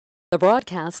The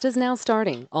broadcast is now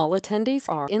starting. All attendees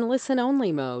are in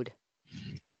listen-only mode.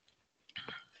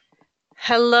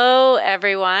 Hello,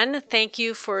 everyone. Thank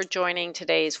you for joining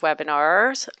today's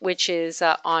webinar, which is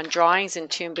on drawings in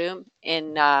Toon Boom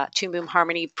Toon Boom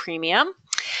Harmony Premium.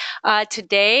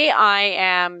 Today, I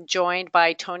am joined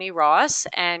by Tony Ross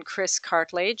and Chris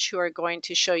Cartledge, who are going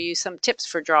to show you some tips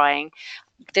for drawing.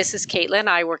 This is Caitlin.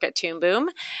 I work at Toon Boom,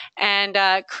 and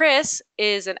Chris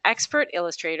is an expert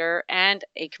illustrator and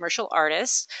a commercial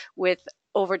artist with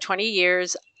over 20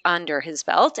 years under his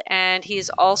belt, and he's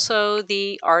also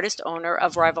the artist owner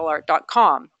of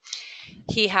rivalart.com.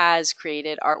 He has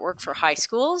created artwork for high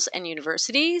schools and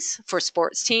universities, for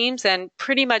sports teams, and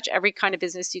pretty much every kind of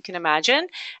business you can imagine.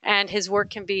 And his work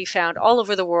can be found all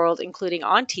over the world, including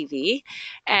on TV.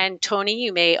 And Tony,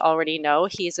 you may already know,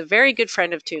 he is a very good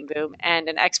friend of Toon Boom and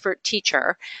an expert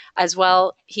teacher as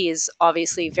well. He is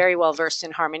obviously very well versed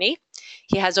in harmony.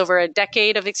 He has over a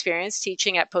decade of experience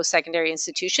teaching at post-secondary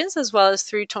institutions, as well as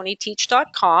through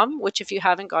tonyteach.com, which if you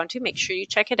haven't gone to, make sure you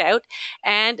check it out,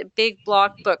 and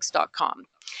bigblockbooks.com.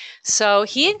 So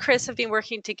he and Chris have been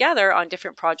working together on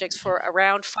different projects for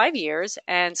around 5 years,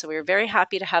 and so we're very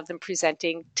happy to have them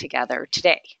presenting together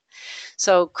today.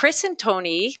 So Chris and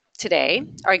Tony today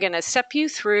are going to step you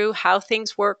through how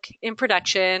things work in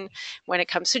production when it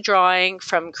comes to drawing,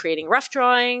 from creating rough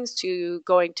drawings to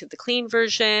going to the clean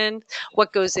version,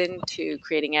 what goes into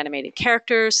creating animated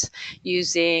characters,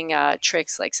 using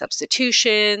tricks like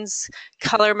substitutions,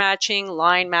 color matching,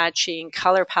 line matching,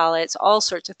 color palettes, all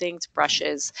sorts of things,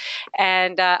 brushes,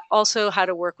 and also how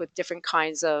to work with different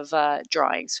kinds of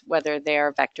drawings, whether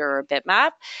they're vector or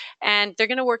bitmap. And they're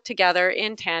going to work together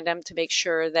in tandem to make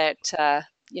sure that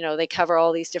they cover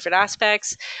all these different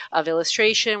aspects of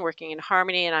illustration, working in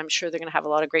harmony, and I'm sure they're going to have a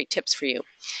lot of great tips for you.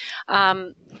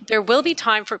 There will be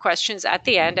time for questions at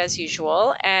the end, as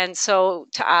usual, and so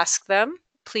to ask them,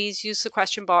 please use the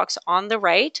question box on the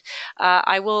right.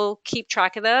 I will keep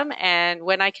track of them, and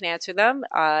when I can answer them,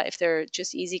 if they're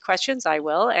just easy questions, I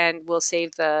will, and we'll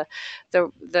save the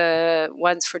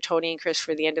ones for Tony and Chris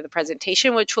for the end of the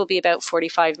presentation, which will be about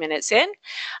 45 minutes in.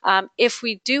 If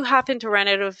we do happen to run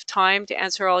out of time to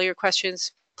answer all your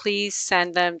questions, please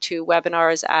send them to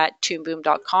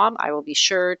webinars@toonboom.com. I will be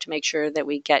sure to make sure that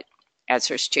we get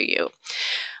answers to you.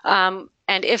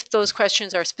 And if those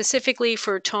questions are specifically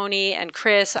for Tony and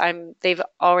Chris, they've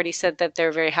already said that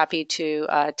they're very happy to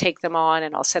take them on,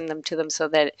 and I'll send them to them so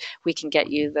that we can get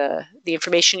you the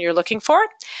information you're looking for.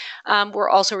 We're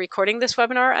also recording this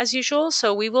webinar as usual,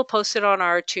 so we will post it on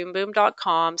our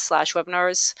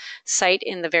toonboom.com/webinars site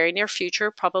in the very near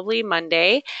future, probably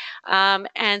Monday.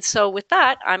 And so with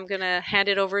that, I'm going to hand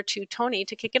it over to Tony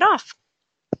to kick it off.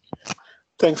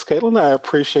 Thanks, Caitlin. I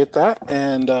appreciate that,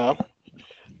 and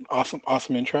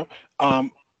awesome intro.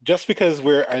 Just because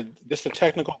just a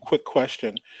technical quick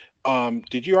question.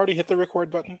 Did you already hit the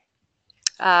record button?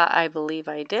 I believe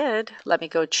I did. Let me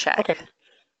go check. Okay.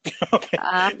 Okay.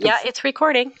 Yeah, it's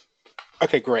recording.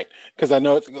 Okay, great. Because I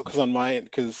know it's because on mine,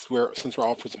 since we're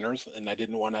all presenters, and I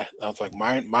didn't want to. I was like,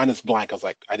 mine is blank. I was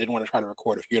like, I didn't want to try to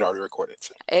record if you had already recorded.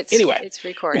 So, anyway, it's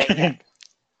recording. Yeah.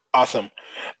 Awesome.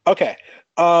 Okay.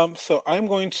 So I'm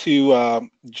going to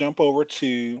jump over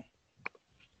to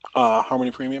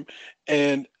Harmony Premium,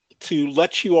 and to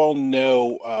let you all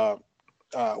know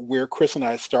where Chris and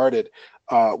I started.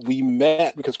 We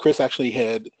met because Chris actually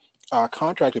had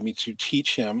contracted me to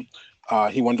teach him.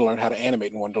 He wanted to learn how to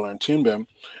animate and wanted to learn Toon Boom,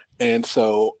 and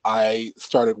so I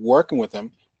started working with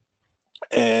him.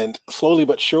 And slowly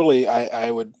but surely,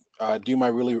 I would do my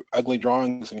really ugly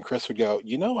drawings, and Chris would go,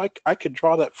 I could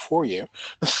draw that for you.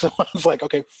 So I was like,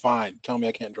 okay, fine. Tell me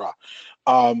I can't draw.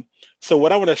 So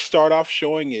what I want to start off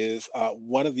showing is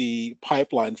one of the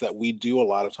pipelines that we do a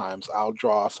lot of times. I'll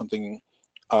draw something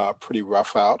pretty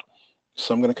rough out.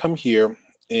 So I'm going to come here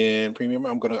in Premium.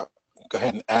 I'm going to go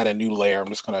ahead and add a new layer. I'm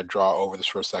just going to draw over this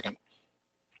for a second.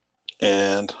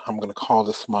 And I'm going to call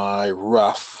this my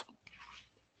rough.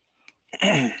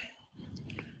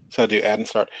 So I do add and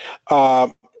start.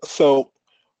 So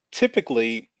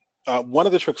typically, one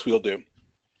of the tricks we'll do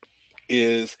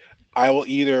is I will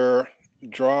either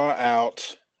draw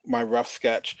out my rough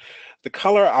sketch. The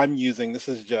color I'm using, this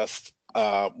is just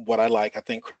what I like. I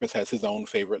think Chris has his own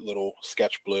favorite little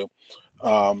sketch blue.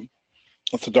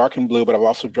 It's a darkened blue, but I've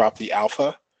also dropped the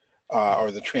alpha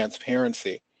or the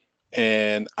transparency.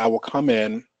 And I will come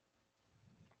in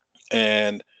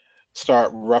and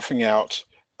start roughing out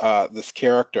this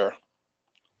character.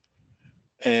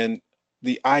 And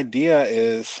the idea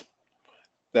is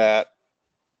that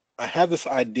I have this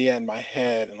idea in my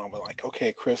head, and I'm like,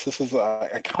 okay, Chris, this is,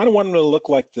 I kind of want him to look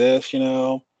like this,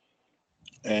 and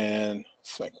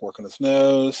So I can work on his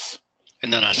nose.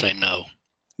 And then I say no.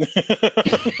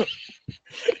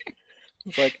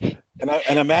 It's like,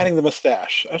 and I'm adding the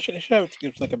mustache. I should have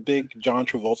it's like a big John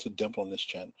Travolta dimple in his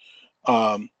chin.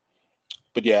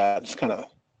 But yeah, it's kind of,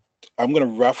 I'm gonna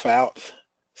rough out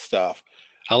stuff.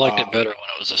 I liked it better when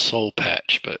it was a soul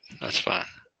patch, but that's fine.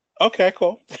 Okay,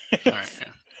 cool. All right.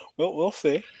 Yeah. We'll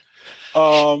see.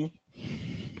 So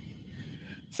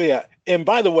yeah, and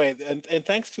by the way, and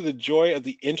thanks to the joy of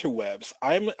the interwebs,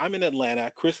 I'm in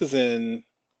Atlanta. Chris is in,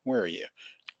 where are you?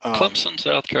 Clemson,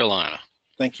 South Carolina.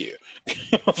 Thank you.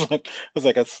 I was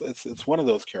like, it's one of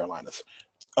those Carolinas.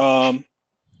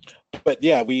 But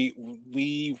yeah,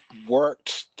 we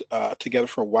worked together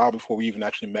for a while before we even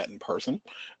actually met in person.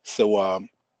 So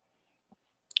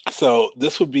so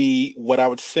this would be what I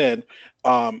would send.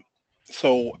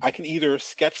 So I can either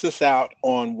sketch this out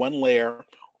on one layer,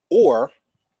 or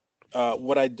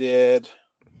what I did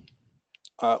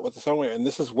with the layer, and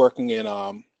this is working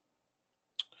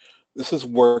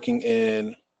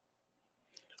in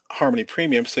Harmony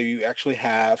Premium, so you actually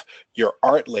have your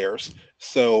art layers.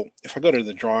 So if I go to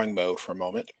the drawing mode for a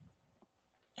moment,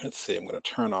 let's see, I'm going to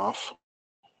turn off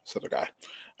this other guy.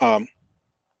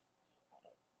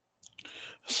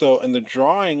 So in the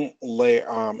drawing layer,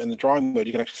 in the drawing mode,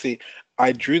 you can actually see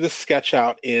I drew the sketch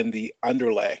out in the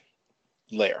underlay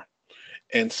layer.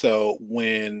 And so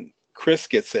when Chris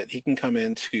gets it, he can come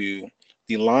into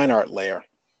the line art layer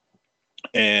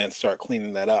and start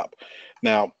cleaning that up.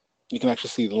 Now, you can actually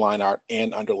see the line art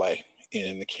and underlay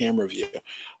in the camera view.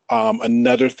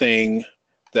 Another thing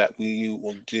that we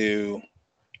will do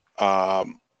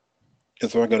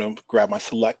is we're going to grab my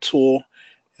select tool,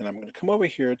 and I'm going to come over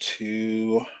here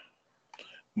to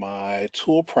my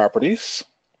tool properties.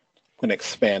 I'm going to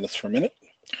expand this for a minute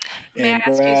and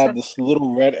grab this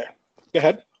little red. Go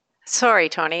ahead. Sorry,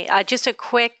 Tony. Just a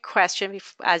quick question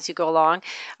as you go along.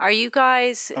 Are you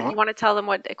guys, you want to tell them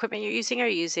what equipment you're using? Are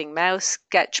you using mouse,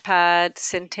 sketchpad,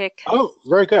 Cintiq? Oh,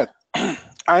 very good.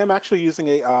 I am actually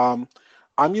using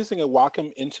I'm using a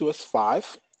Wacom Intuos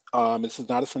 5. This is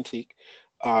not a Cintiq.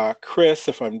 Chris,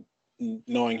 if I'm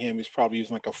knowing him, he's probably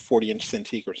using like a 40-inch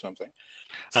Cintiq or something.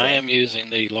 So. I am using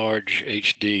the large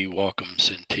HD Wacom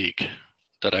Cintiq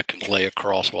that I can lay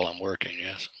across while I'm working,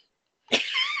 yes.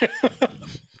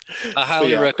 I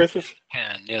highly recommend the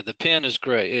pen. Yeah, the pen is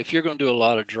great. If you're going to do a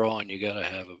lot of drawing, you got to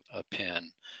have a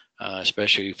pen,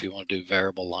 especially if you want to do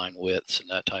variable line widths and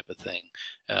that type of thing,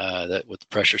 that with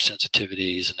pressure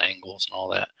sensitivities and angles and all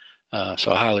that.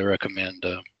 So I highly recommend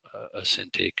a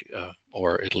Cintiq,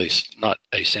 or at least not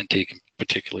a Cintiq in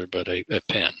particular, but a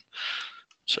pen.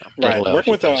 So that allows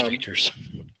you those features.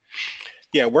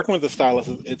 Yeah, working with the stylus,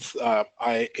 it's the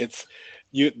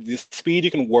speed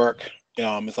you can work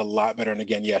is a lot better. And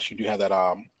again, yes, you do have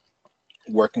that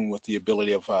working with the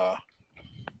ability of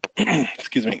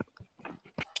excuse me,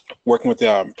 working with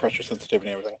the pressure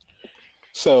sensitivity and everything.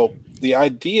 So the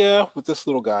idea with this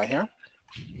little guy here,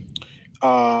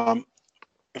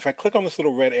 if I click on this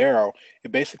little red arrow,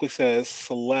 it basically says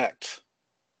select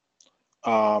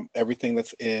everything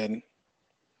that's in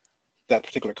that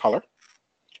particular color.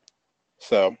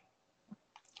 So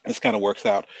this kind of works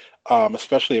out,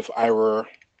 especially if I were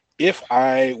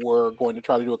going to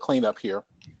try to do a cleanup here.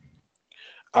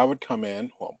 I would come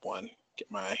in, well, get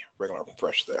my regular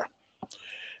brush there,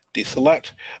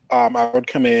 deselect. I would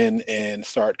come in and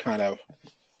start kind of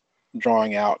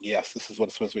drawing out, yes, this is what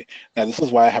it's supposed to be. Now this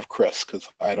is why I have Chris, because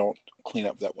I don't clean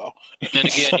up that well. And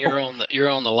again,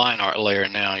 you're on the line art layer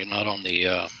now. You're not on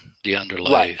the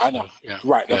underlay. Right, I know. Yeah.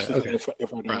 Right. That's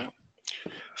if I do that.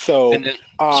 So and then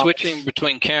switching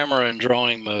between camera and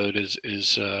drawing mode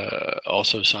is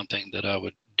also something that I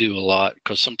would do a lot,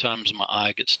 because sometimes my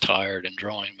eye gets tired in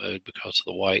drawing mode because of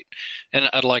the white. And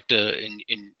I'd like to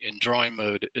in drawing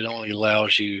mode, it only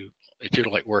allows you, if you're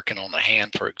like working on the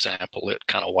hand, for example, it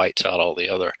kind of whites out all the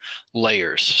other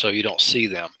layers, so you don't see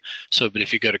them. So, but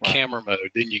if you go to camera mode,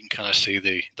 then you can kind of see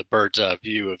the bird's eye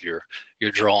view of your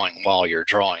drawing while you're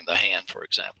drawing the hand, for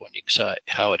example, and you can see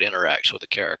how it interacts with the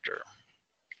character.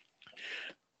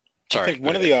 Sorry. I think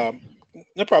one of the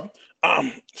no problem.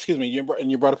 Excuse me. You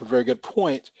brought up a very good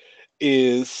point.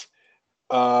 Is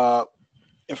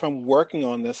if I'm working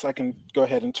on this, I can go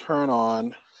ahead and turn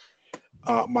on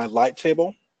my light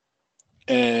table.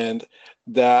 And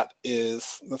that's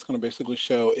going to basically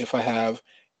show if I have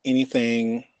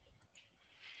anything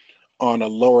on a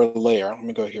lower layer. Let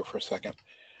me go here for a second.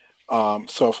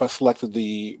 So if I selected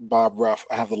the Bob Ruff,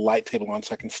 I have the light table on,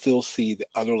 so I can still see the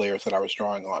other layers that I was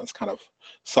drawing on. It's kind of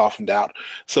softened out.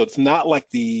 So it's not like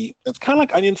it's kind of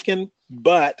like onion skin,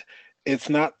 but it's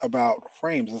not about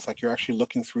frames. It's like you're actually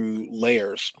looking through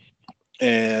layers.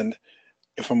 And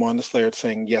if I'm on this layer, it's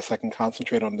saying, yes, I can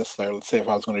concentrate on this layer. Let's say if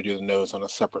I was going to do the nose on a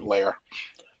separate layer.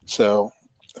 So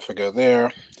if I go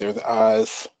there, there are the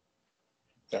eyes.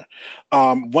 There.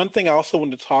 One thing I also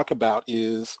wanted to talk about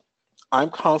is I'm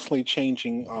constantly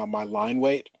changing my line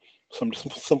weight. So I'm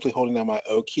just simply holding down my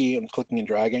O key and clicking and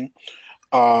dragging.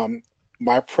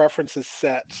 My preference is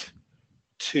set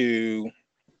to,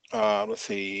 let's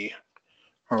see,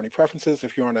 Harmony Preferences.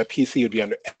 If you're on a PC, it would be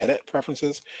under Edit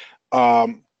Preferences.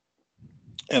 And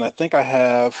I think I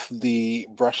have the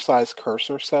brush size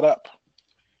cursor set up.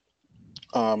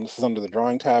 This is under the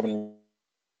Drawing tab and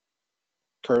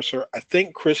cursor. I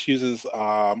think Chris uses,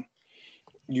 you're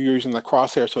using the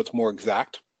crosshair so it's more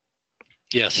exact.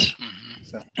 Yes.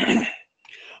 So,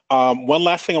 one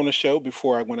last thing I want to show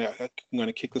before I'm going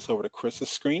to kick this over to Chris's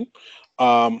screen.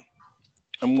 I'm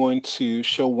going to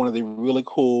show one of the really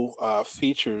cool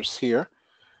features here.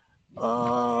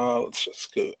 Let's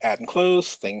just go add and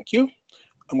close. Thank you.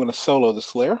 I'm going to solo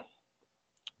this layer.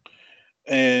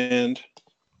 And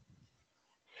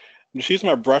I'm just using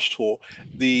my brush tool.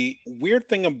 The weird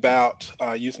thing about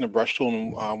using a brush tool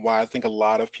and why I think a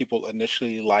lot of people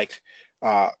initially like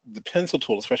the pencil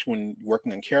tool, especially when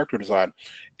working on character design,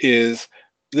 is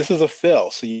this is a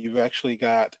fill. So you've actually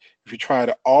got, if you try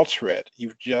to alter it,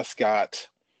 you've just got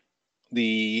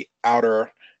the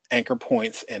outer anchor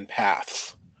points and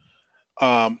paths.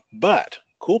 But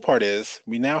cool part is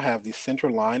we now have the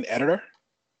center line editor.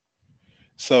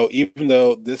 So even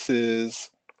though this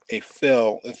is a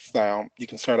fill, it's you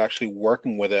can start actually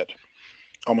working with it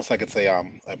almost like it's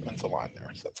a pencil line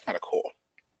there. So that's kind of cool.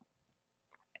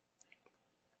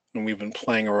 And we've been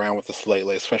playing around with this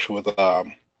lately, especially with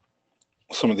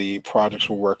some of the projects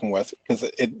we're working with, because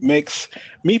it makes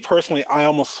me personally, I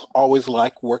almost always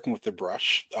like working with the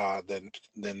brush than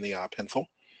the pencil.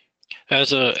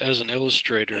 As an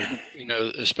illustrator, you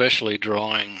know, especially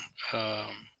drawing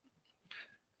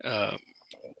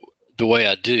the way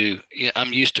I do,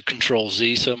 I'm used to Control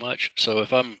Z so much. So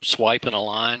if I'm swiping a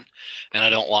line and I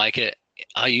don't like it,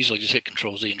 I usually just hit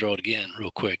Control Z and draw it again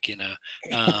real quick, you know,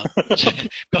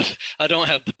 because I don't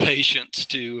have the patience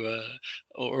to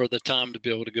or the time to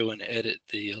be able to go and edit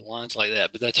the lines like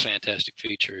that. But that's a fantastic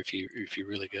feature if you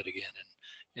really go again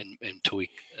and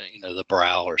tweak, you know, the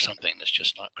brow or something that's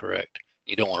just not correct.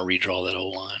 You don't want to redraw that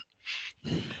whole line.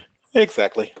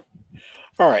 Exactly.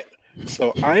 All right.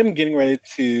 So I'm getting ready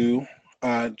to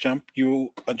jump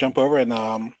over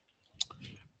and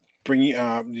bring you.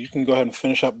 You can go ahead and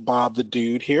finish up Bob the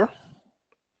Dude here.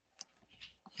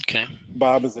 Okay.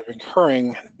 Bob is a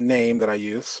recurring name that I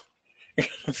use.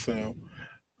 So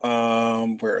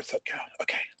where is that?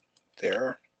 Okay,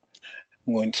 there.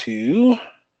 I'm going to make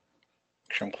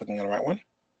sure I'm clicking on the right one.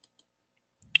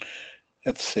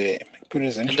 Let's see. Put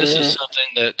his intro. And this is something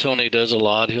that Tony does a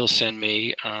lot. He'll send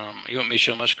me. You want me to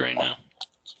show my screen now?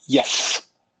 Yes.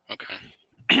 Okay.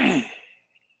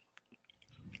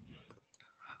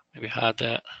 Maybe hide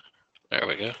that. There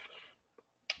we go.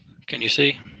 Can you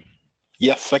see?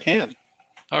 Yes, I can.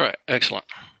 All right. Excellent.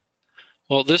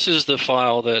 Well, this is the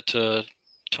file that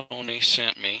Tony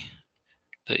sent me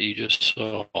that you just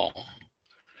saw.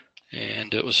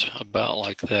 And it was about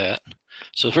like that.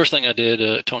 So the first thing I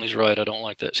did, Tony's right, I don't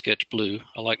like that sketch blue.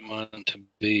 I like mine to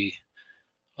be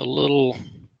a little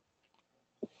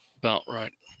about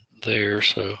right there.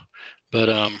 So, but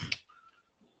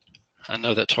I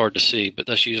know that's hard to see, but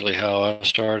that's usually how I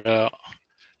start out.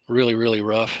 Really, really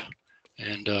rough,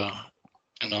 and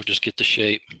I'll just get the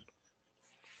shape.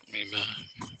 Let me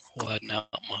widen out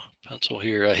my pencil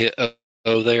here. I hit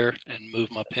O there and move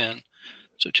my pen.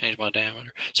 So change my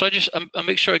diameter. So I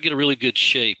make sure I get a really good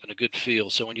shape and a good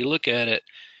feel. So when you look at it,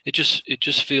 it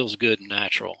just feels good and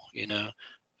natural, you know.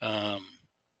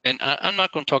 And I'm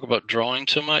not going to talk about drawing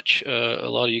too much. A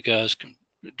lot of you guys can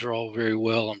draw very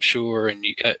well, I'm sure, and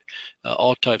you got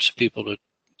all types of people to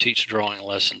teach drawing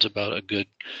lessons about a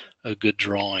good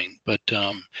drawing. But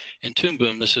in Toon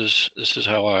Boom, this is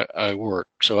how I work.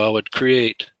 So I would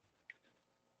create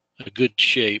a good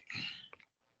shape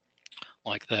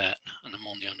like that, and I'm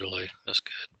on the underlay. That's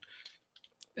good.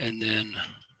 And then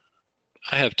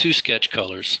I have two sketch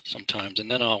colors sometimes, and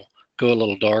then I'll go a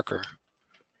little darker.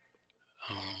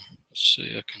 Let's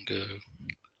see, I can go.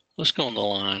 Let's go on the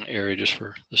line area just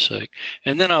for the sake,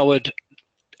 and then I would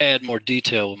add more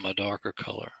detail with my darker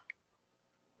color.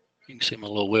 You can see my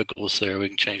little wiggles there. We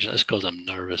can change that. That's because I'm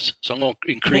nervous. So I'm going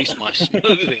to increase my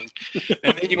smoothing,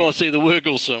 and then you won't see the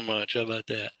wiggles so much. How about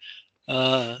that?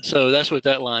 So that's what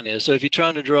that line is. So if you're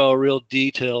trying to draw a real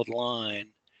detailed line,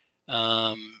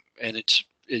 and it's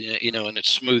and it's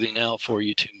smoothing out for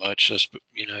you too much, just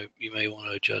you may want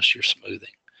to adjust your smoothing.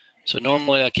 So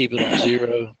normally I keep it on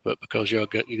 0, but because you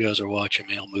guys are watching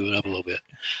me, I'll move it up a little bit.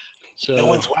 So no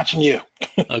one's watching you.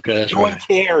 Okay, that's no right. one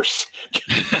cares.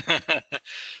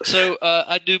 So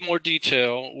I do more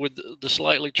detail with the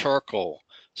slightly charcoal.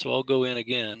 So I'll go in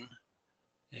again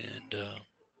and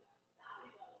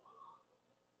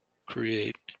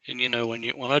create. And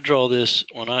when I draw this,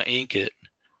 when I ink it,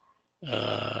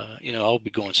 I'll be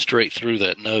going straight through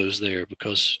that nose there,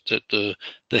 because the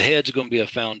head's going to be a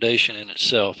foundation in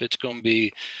itself. It's going to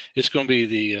be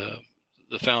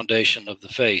the foundation of the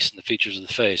face and the features of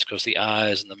the face, because the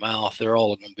eyes and the mouth, they're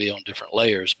all going to be on different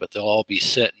layers, but they'll all be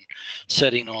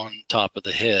setting on top of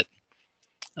the head.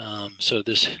 So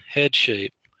this head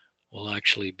shape will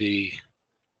actually be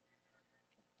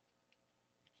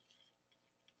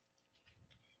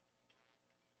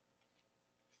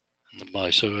in the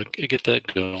body. So I get that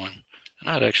going. And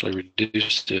I'd actually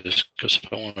reduce this, because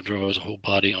if I want to draw his whole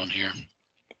body on here,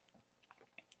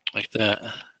 like that.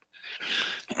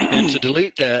 And to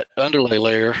delete that underlay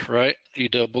layer, right, you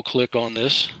double click on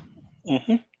this,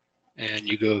 and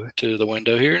you go to the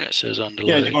window here, and it says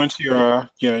underlay. Yeah, you go into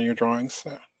your drawings.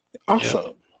 So. Awesome.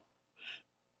 Yep.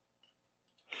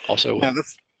 Also,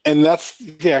 and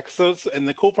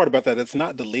the cool part about that, it's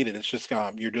not deleted. It's just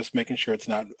you're just making sure it's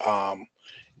not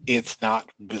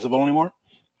visible anymore.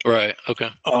 Right. Okay.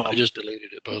 I just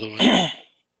deleted it, by the way.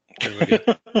 There we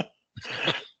go.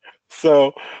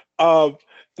 So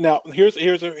now here's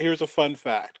a fun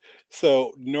fact.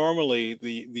 So normally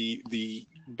the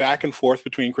back and forth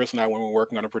between Chris and I when we're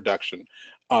working on a production,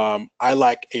 I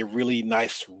like a really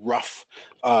nice rough,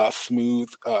 smooth,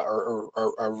 or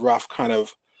a rough kind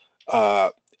of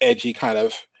edgy kind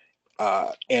of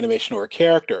animation or a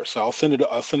character. So I'll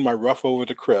send my rough over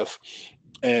to Chris,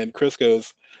 and Chris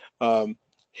goes,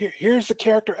 here's the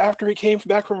character after he came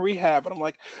back from rehab, and I'm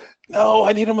like, no,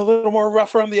 I need him a little more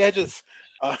rough around the edges.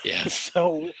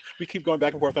 So we keep going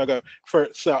back and forth.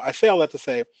 So I say all that to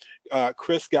say,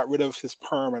 Chris got rid of his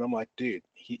perm, and I'm like, dude,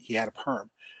 he had a perm,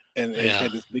 and he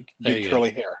had this big curly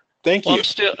hair. Thank you.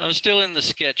 I'm still in the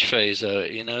sketch phase, So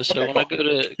okay, when I go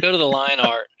to the line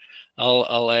art,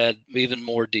 I'll add even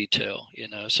more detail.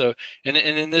 So and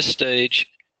in this stage,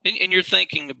 and you're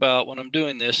thinking about when I'm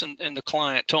doing this, and the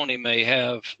client Tony may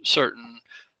have certain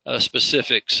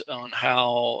specifics on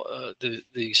how the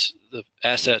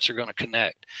assets are going to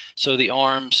connect. So the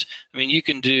arms, I mean, you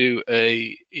can do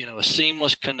a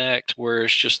seamless connect where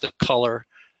it's just the color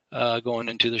going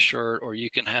into the shirt, or you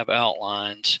can have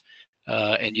outlines,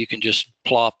 and you can just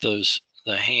plop the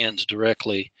hands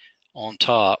directly on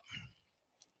top.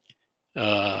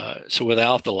 So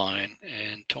without the line,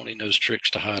 and Tony knows tricks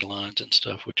to hide lines and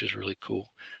stuff, which is really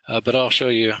cool. But I'll show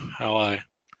you how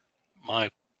my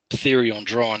theory on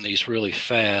drawing these really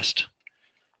fast,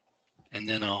 and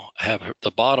then I'll have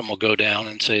the bottom will go down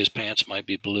and say his pants might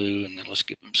be blue, and then let's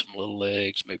give him some little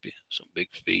legs, maybe some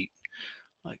big feet,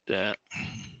 like that.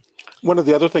 One of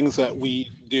the other things that we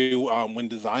do when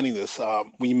designing this,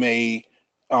 we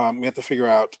have to figure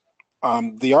out.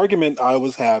 The argument I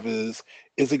always have is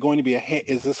it going to be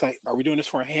are we doing this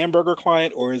for a hamburger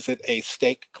client, or is it a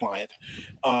steak client?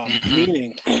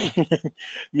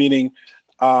 Meaning,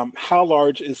 how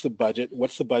large is the budget?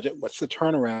 What's the budget? What's the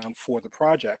turnaround for the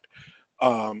project?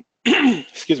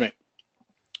 Excuse me.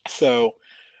 So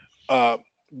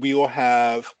we will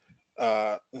have,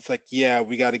 it's like, yeah,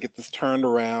 we got to get this turned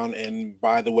around, and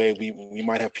by the way, we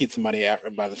might have pizza money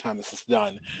by the time this is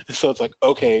done. So it's like,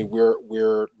 okay,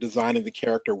 we're designing the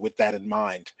character with that in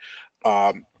mind.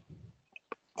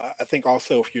 I think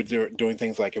also if you're doing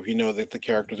things like, if you know that the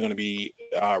character is going to be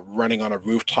running on a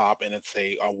rooftop and it's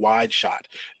a wide shot,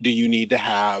 do you need to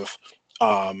have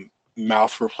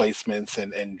mouth replacements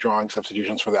and drawing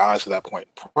substitutions for the eyes at that point?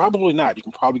 Probably not. You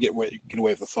can probably get away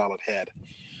with a solid head.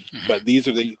 But these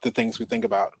are the things we think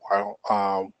about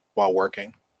while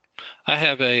working. I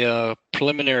have a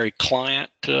preliminary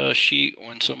client sheet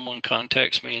when someone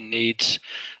contacts me and needs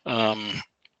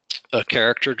a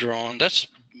character drawn. That's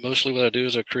mostly what I do,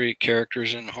 is I create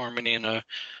characters in Harmony, and I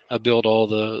build all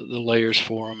the layers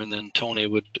for them, and then Tony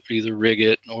would either rig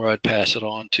it, or I'd pass it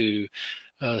on to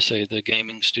say the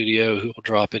gaming studio, who will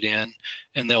drop it in,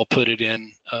 and they'll put it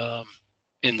in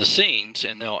the scenes,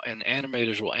 and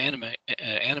animators will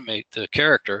animate the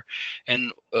character.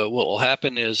 And what will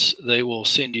happen is they will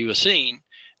send you a scene,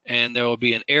 and there will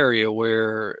be an area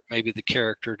where maybe the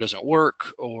character doesn't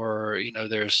work, or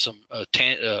there's some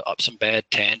bad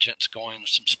tangents going,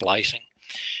 some splicing,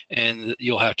 and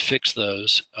you'll have to fix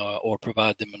those or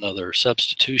provide them another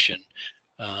substitution.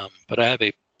 But I have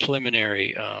a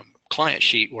preliminary client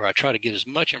sheet where I try to get as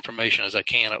much information as I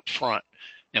can up front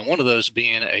And one of those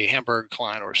being a hamburger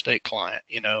client or a steak client,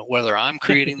 whether I'm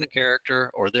creating the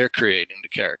character or they're creating the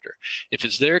character. If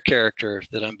it's their character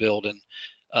that I'm building,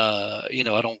 I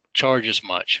don't charge as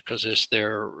much because it's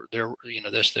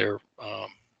that's their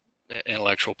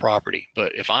intellectual property.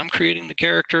 But if I'm creating the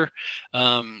character,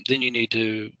 then you need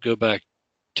to go back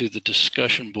to the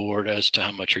discussion board as to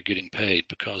how much you're getting paid,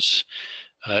 because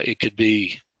it could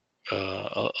be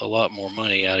a lot more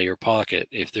money out of your pocket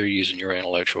if they're using your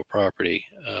intellectual property.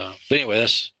 But anyway,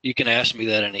 you can ask me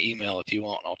that in an email if you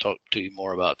want, and I'll talk to you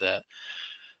more about that.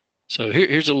 So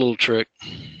here's a little trick.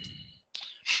 I'm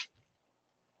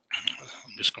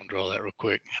just going to draw that real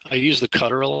quick. I use the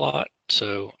cutter a lot,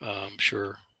 so I'm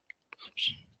sure.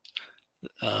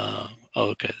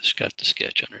 Okay, it's got the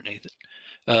sketch underneath it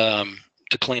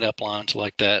to clean up lines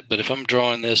like that. But if I'm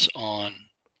drawing this on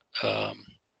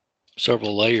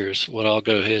several layers, what I'll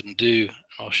go ahead and do,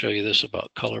 I'll show you this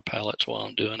about color palettes while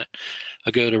I'm doing it.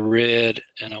 I go to red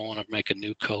and I want to make a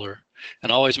new color,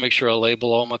 and I always make sure I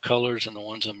label all my colors, and the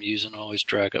ones I'm using I always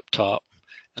drag up top,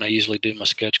 and I usually do my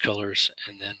sketch colors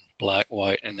and then black,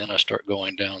 white, and then I start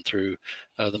going down through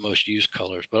the most used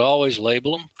colors. But I always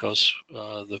label them because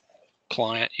the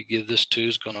client you give this to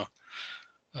is going to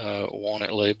want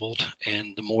it labeled,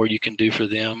 and the more you can do for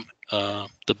them,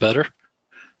 the better.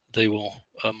 They will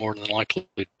more than likely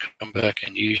come back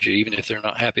and use you. Even if they're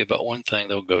not happy about one thing,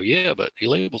 they'll go, yeah, but he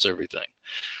labels everything.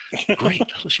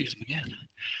 Great, let's use him again.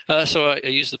 So I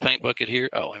use the paint bucket here.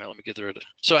 Oh, wait a minute, let me get rid of it.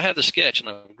 So I have the sketch, and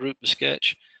I've grouped the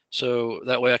sketch. So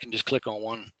that way I can just click on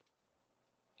one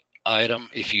item.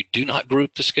 If you do not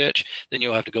group the sketch, then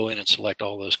you'll have to go in and select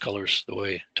all those colors the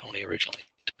way Tony originally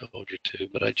told you to,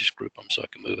 but I just group them so I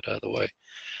can move it out of the way.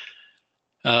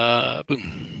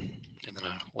 Boom. And then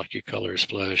I like your color is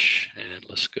flesh, and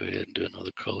let's go ahead and do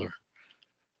another color.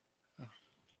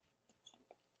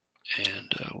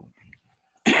 And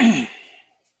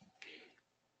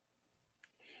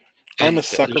I'm a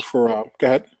sucker for go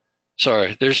ahead.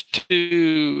 Sorry, there's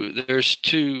two.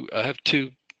 I have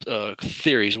two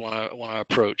theories when I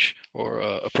approach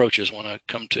approaches when I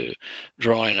come to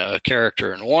drawing a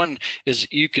character. And one is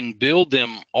you can build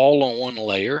them all on one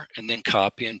layer and then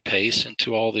copy and paste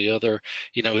into all the other,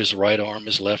 his right arm,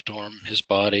 his left arm, his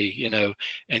body,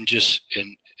 and just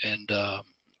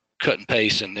cut and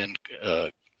paste, and then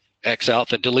X out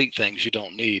the delete things you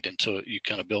don't need, and so you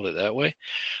kind of build it that way.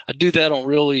 I do that on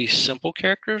really simple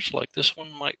characters, like this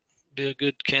one might be a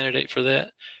good candidate for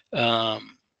that.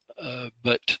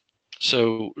 But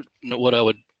so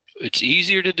it's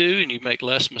easier to do, and you make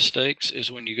less mistakes,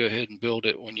 is when you go ahead and build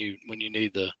it when you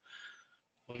need the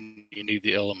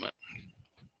element.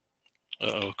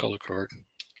 Color card.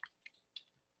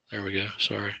 There we go.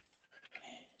 Sorry.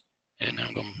 And now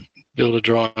I'm going to build a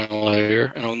drawing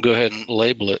layer, and I'm going to go ahead and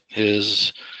label it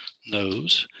his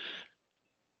nose.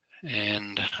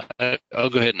 And I'll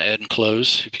go ahead and add and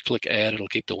close. If you click add, it'll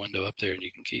keep the window up there, and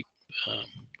you can keep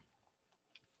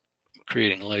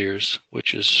creating layers,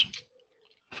 which is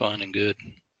fine and good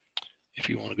if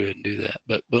you want to go ahead and do that.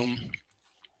 But boom,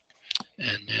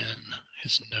 and then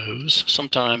his nose.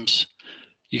 Sometimes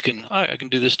I can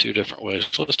do this two different ways.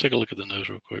 So let's take a look at the nose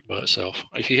real quick by itself.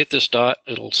 If you hit this dot,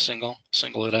 it'll single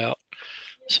it out.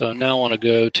 So now I want to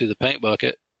go to the paint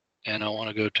bucket, and I want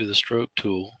to go to the stroke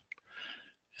tool,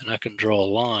 and I can draw a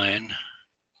line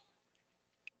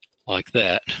like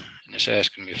that, and it's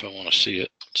asking me if I want to see it.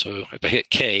 So if I hit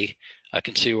K, I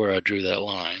can see where I drew that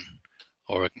line,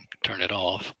 or I can turn it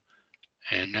off.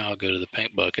 And now I'll go to the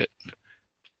paint bucket,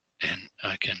 and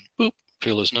I can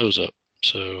fill his nose up.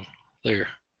 So there.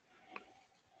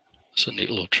 It's a neat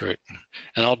little trick.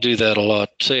 And I'll do that a lot.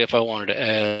 Say if I wanted to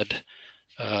add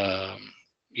a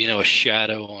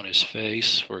shadow on his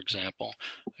face, for example,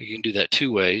 you can do that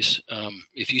two ways.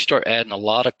 If you start adding a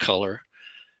lot of color,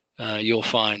 you'll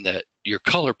find that your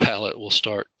color palette will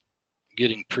start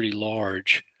getting pretty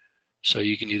large. So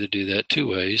you can either do that two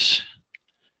ways.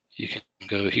 You can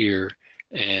go here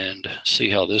and see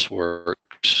how this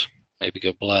works. Maybe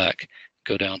go black,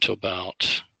 go down to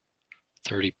about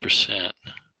 30%,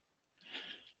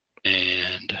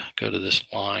 and go to this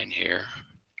line here,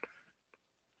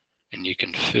 and you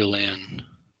can fill in.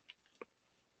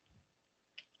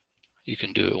 You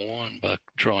can do it one by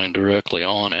drawing directly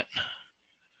on it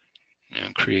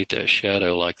and create that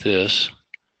shadow like this,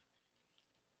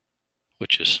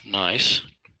 which is nice.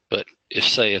 But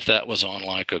if that was on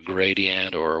like a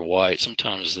gradient or a white,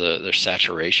 sometimes their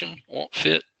saturation won't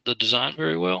fit the design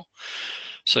very well.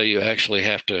 So you actually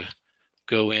have to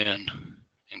go in and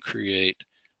create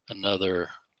another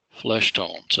flesh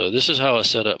tone. So this is how I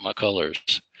set up my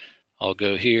colors. I'll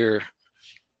go here,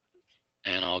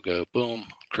 and I'll go boom,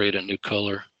 create a new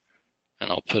color, and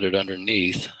I'll put it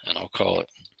underneath, and I'll call it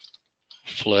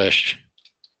Flesh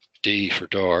D for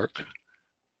dark,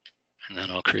 and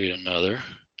then I'll create another,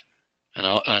 and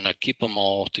I keep them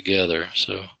all together.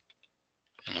 So,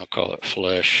 and I'll call it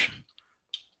Flesh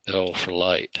L for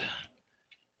light.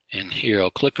 And here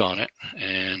I'll click on it,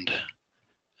 and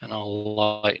I'll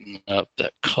lighten up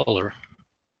that color.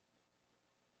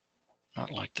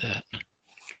 Not like that.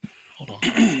 Hold on.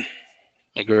 Let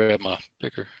me grab my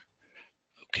picker.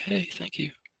 Okay, thank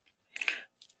you.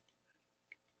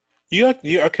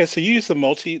 Okay, so you use the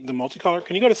multicolor.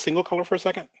 Can you go to single color for a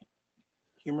second?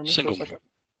 You remember Single. for a second?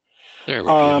 There we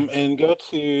go. And go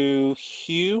to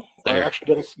hue. There. Or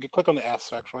actually, click on the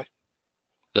S. Actually.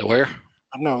 That where?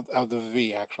 No, the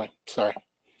V. Actually, sorry.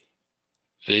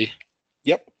 V.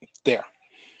 Yep, there.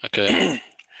 Okay.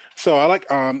 So I like.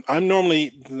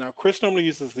 Now Chris normally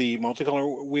uses the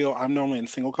multicolor wheel. I'm normally in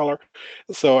single color,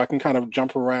 so I can kind of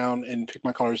jump around and pick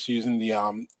my colors using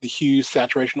the hue,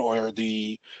 saturation, or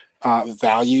the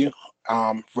value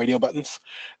radio buttons.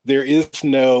 There is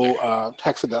no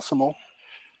hexadecimal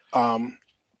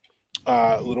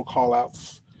little call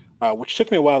outs, which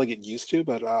took me a while to get used to,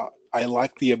 but I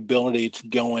like the ability to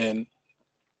go in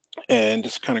and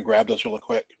just kind of grab those really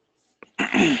quick.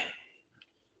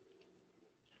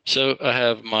 So I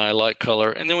have my light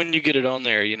color, and then when you get it on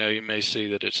there, you know, you may see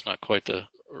that it's not quite the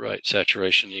right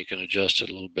saturation. You can adjust it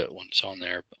a little bit when it's on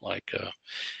there. But like,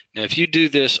 now if you do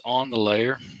this on the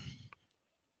layer,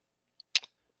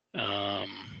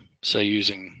 say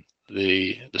using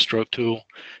the stroke tool,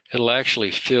 it'll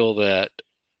actually fill that.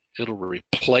 It'll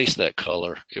replace that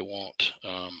color. It won't.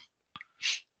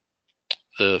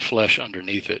 The flesh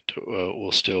underneath it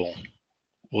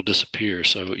will disappear.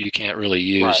 So you can't really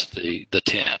use the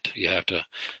tint. You have to.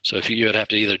 So if you would have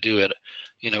to either do it,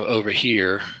 you know, over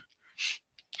here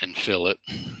and fill it.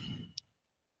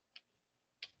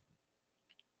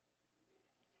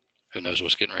 Who knows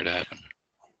what's getting ready to happen?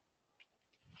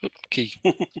 Oop, key.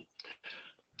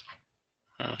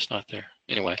 It's not there.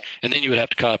 Anyway, and then you would have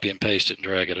to copy and paste it and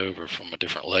drag it over from a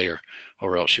different layer,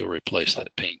 or else you'll replace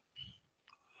that pink.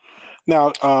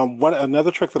 Now,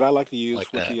 another trick that I like to use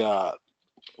Like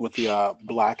with the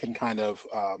black and kind of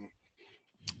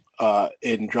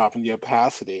in dropping the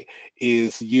opacity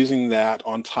is using that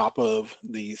on top of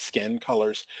the skin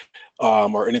colors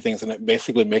or anything, and it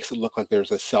basically makes it look like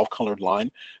there's a self-colored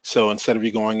line. So instead of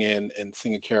you going in and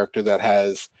seeing a character that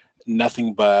has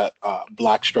nothing but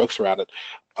black strokes around it,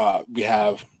 we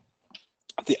have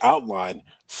the outline,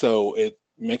 so it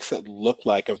makes it look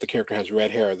like if the character has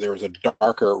red hair, there's a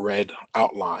darker red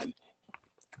outline.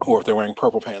 Or if they're wearing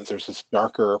purple pants, there's this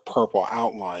darker purple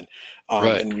outline.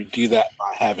 And we do that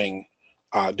by having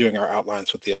doing our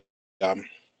outlines with the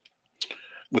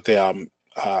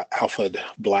alpha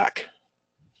black.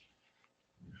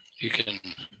 You can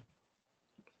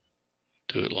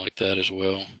do it like that as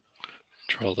well.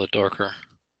 Draw the darker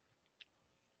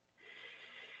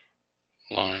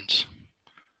lines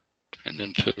and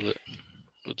then fill it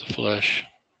with the flesh.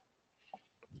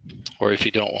 Or if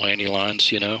you don't want any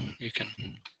lines, you know, you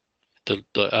can, the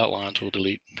outlines will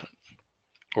delete.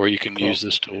 Or you can use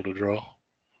this tool to draw.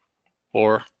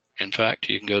 Or, in fact,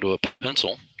 you can go to a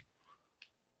pencil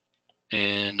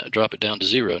and drop it down to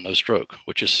 0, no stroke,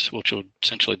 which will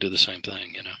essentially do the same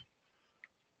thing, you know.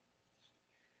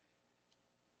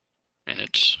 And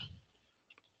it's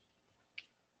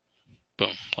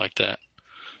boom, like that.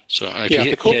 So if you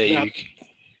hit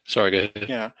sorry, go ahead.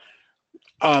 Yeah.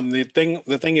 The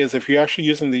thing is, if you're actually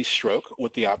using the stroke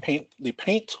with the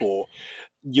paint tool,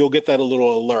 you'll get that a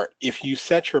little alert. If you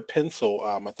set your pencil,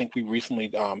 I think we recently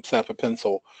set up a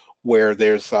pencil where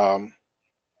there's no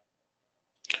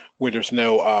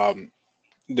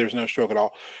stroke at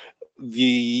all.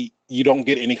 You don't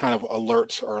get any kind of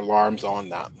alerts or alarms on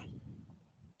that.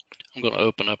 I'm going to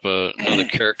open up another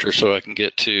character so I can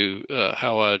get to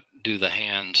how I do the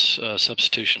hands,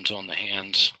 substitutions on the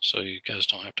hands, so you guys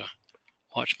don't have to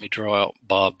watch me draw out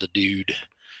Bob the Dude.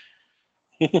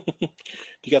 You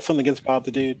got something against Bob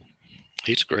the Dude?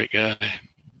 He's a great guy.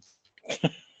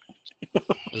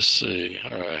 Let's see.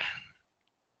 All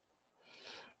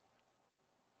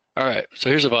right. So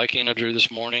here's a Viking I drew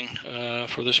this morning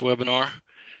for this webinar.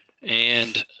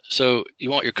 And so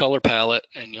you want your color palette,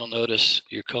 and you'll notice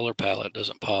your color palette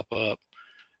doesn't pop up.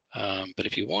 But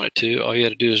if you want it to, all you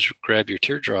have to do is grab your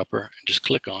teardropper and just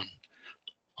click on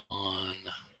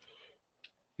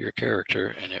your character,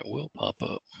 and it will pop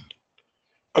up.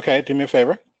 Okay, do me a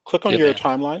favor. Click on your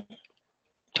timeline.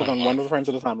 Click on one of the frames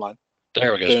of the timeline.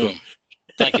 There we go. Boom.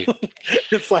 Thank you.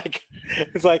 It's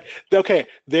like okay,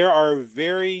 there are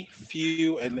very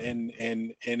few, and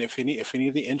if any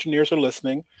of the engineers are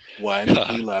listening, one,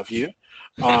 we love you.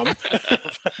 Um,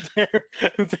 there,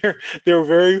 there are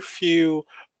very few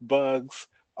bugs,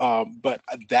 but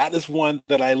that is one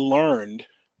that I learned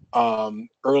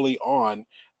early on.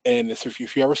 And it's if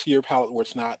you ever see your palette where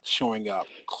it's not showing up,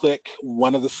 click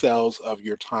one of the cells of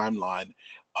your timeline,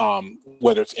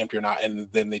 whether it's empty or not,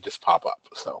 and then they just pop up.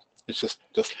 So it's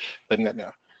just letting that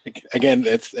know. Again,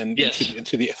 it's and Yes.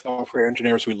 to the software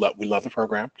engineers, we love the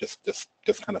program. Just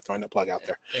kind of throwing that plug out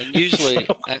there. And usually,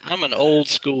 I'm an old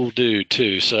school dude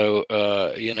too. So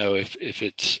you know, if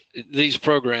it's these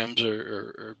programs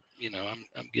are you know,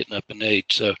 I'm getting up in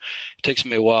age, so it takes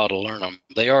me a while to learn them.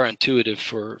 They are intuitive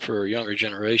for a younger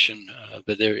generation,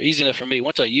 but they're easy enough for me.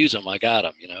 Once I use them, I got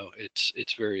them. You know,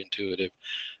 it's very intuitive.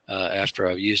 After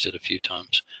I've used it a few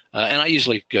times. And I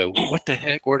usually go, what the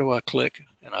heck, where do I click?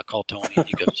 And I call Tony, and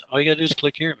he goes, all you got to do is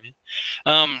click here,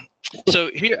 man.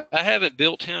 So here, I haven't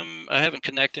built him, I haven't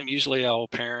connected him. Usually I'll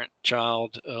parent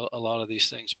child a lot of these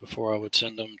things before I would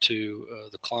send them to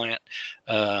the client,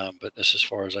 but that's as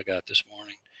far as I got this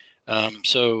morning.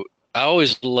 So I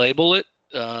always label it,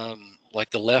 like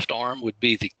the left arm would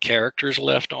be the character's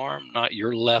left arm, not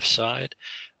your left side.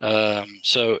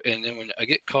 So, and then when I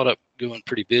get caught up going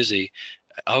pretty busy,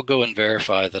 I'll go and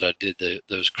verify that I did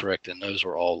those correct, and those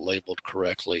are all labeled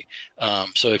correctly.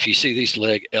 So if you see these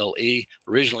leg LE,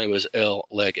 originally it was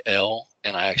leg L,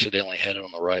 and I accidentally had it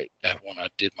on the right when I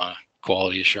did my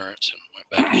quality assurance and went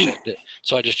back and checked it.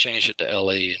 So I just changed it to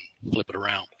LE and flip it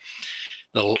around.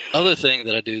 The other thing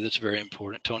that I do that's very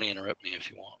important, Tony, interrupt me if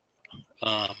you want.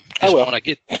 When I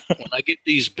get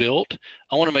these built,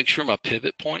 I want to make sure my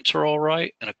pivot points are all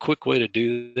right. And a quick way to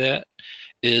do that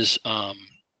is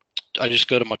I just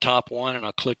go to my top one and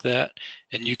I click that,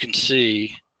 and you can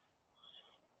see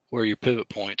where your pivot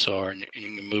points are, and you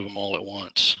can move them all at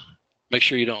once. Make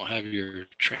sure you don't have your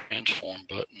transform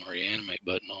button or your animate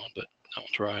button on, but that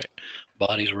one's right.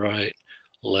 Body's right.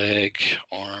 Leg,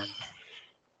 arm,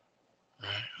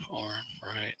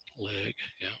 right, leg,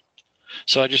 yeah.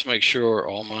 So I just make sure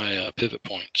all my pivot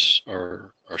points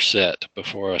are set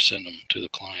before I send them to the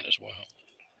client as well.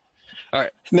 All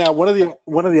right. Now, one of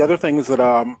the other things that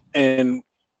and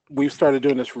we've started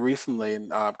doing this recently, and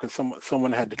because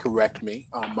someone had to correct me.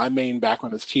 My main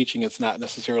background is teaching. It's not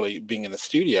necessarily being in the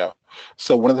studio.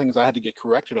 So one of the things I had to get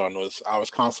corrected on was I was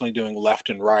constantly doing left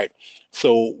and right.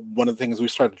 So one of the things we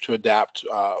started to adapt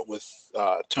with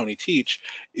Tony Teach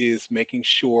is making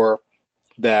sure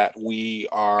that we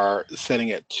are setting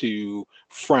it to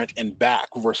front and back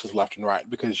versus left and right,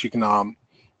 because you can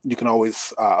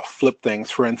always flip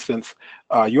things. For instance,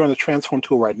 you're on the transform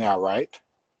tool right now, right?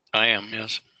 I am,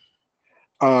 yes.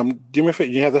 Do me a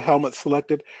favor, you have the helmet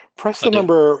selected. Press the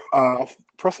number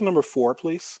 4,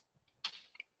 please.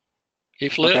 He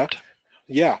flipped. Okay.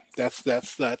 Yeah, that's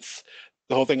the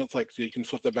whole thing. It's like so you can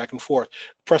flip that back and forth.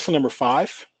 Press the number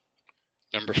 5.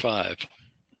 Number 5.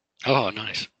 Oh,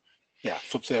 nice. Yeah,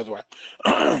 flips the other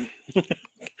way.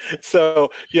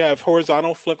 So you have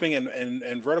horizontal flipping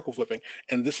and vertical flipping,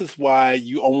 and this is why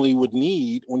you only would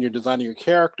need, when you're designing your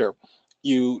character,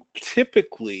 you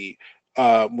typically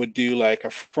would do like a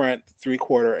front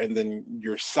 3/4 and then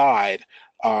your side,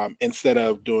 instead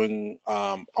of doing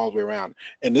all the way around.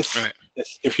 And this, right.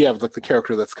 If you have like the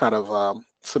character that's kind of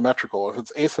symmetrical, if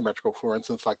it's asymmetrical, for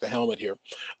instance, like the helmet here,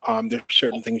 there's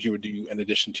certain things you would do in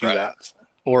addition to that.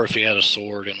 Or if you had a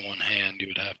sword in one hand, you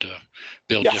would have to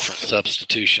build different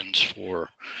substitutions for,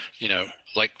 you know,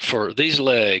 like for these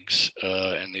legs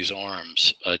and these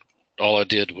arms, all I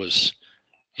did was,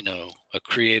 you know, I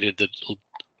created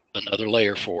another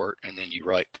layer for it, and then you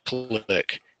right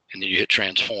click, and then you hit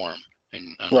transform,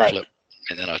 and flip,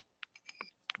 and then I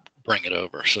bring it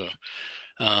over. So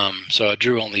so I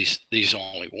drew on these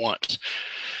only once.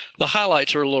 The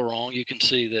highlights are a little wrong. You can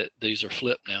see that these are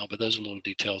flipped now, but those are little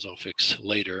details I'll fix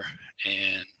later.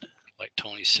 And like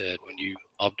Tony said,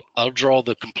 I'll draw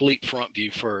the complete front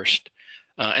view first.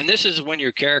 And this is when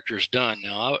your character is done.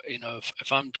 Now,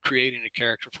 if I'm creating a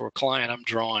character for a client, I'm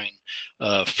drawing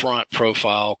front,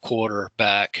 profile, quarter,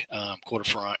 back, quarter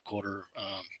front, quarter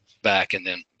back, and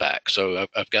then back. So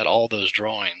I've got all those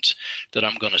drawings that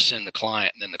I'm going to send the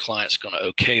client, and then the client's going to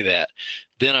okay that.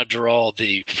 Then I draw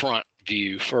the front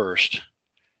view first,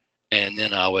 and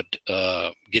then I would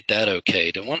get that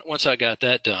okayed. And once I got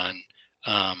that done,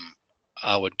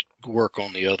 I would work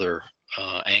on the other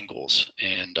angles,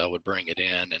 and I would bring it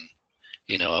in,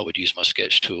 and I would use my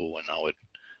sketch tool, and I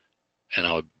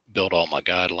would build all my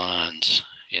guidelines,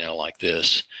 like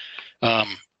this.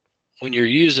 When you're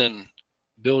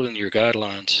building your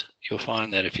guidelines, you'll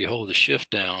find that if you hold the shift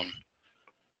down,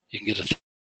 you can get a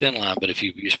thin line, but if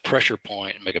you use pressure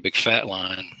point and make a big fat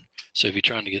line, so if you're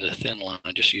trying to get a thin line,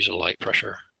 just use a light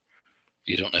pressure.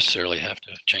 You don't necessarily have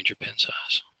to change your pen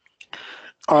size.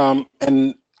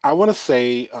 And I want to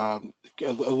say a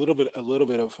little bit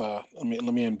of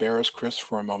let me embarrass Chris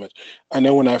for a moment. I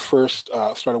know when I first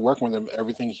started working with him,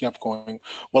 everything kept going,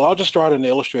 well, I'll just draw it in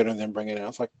Illustrator and then bring it in. I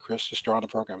was like, Chris, just draw in the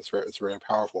program. It's very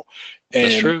powerful.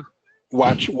 And that's true.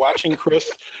 Watching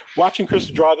Chris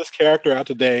draw this character out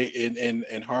today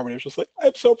in Harmony, it's just like,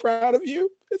 I'm so proud of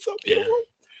you. It's so beautiful.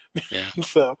 Yeah.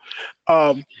 So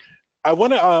I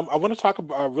want to talk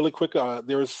about really quick.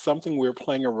 There is something we're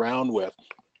playing around with,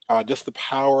 just the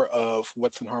power of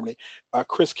what's in Harmony.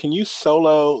 Chris, can you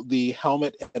solo the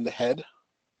helmet and the head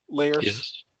layers?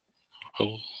 Yes.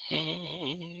 Oh,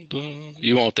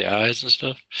 you want the eyes and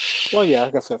stuff? Well, yeah,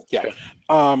 I guess so. Yeah.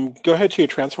 Okay. Go ahead to your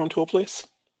transform tool, please.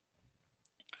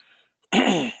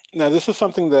 Now, this is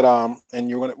something that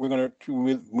and we're gonna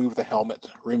remove the helmet.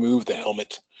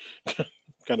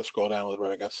 Kind of scroll down a little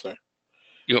bit, I guess, sir.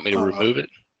 You want me to remove it?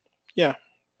 Yeah.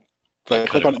 But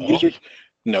click on user.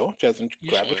 No, just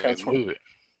grab the transform. Remove it.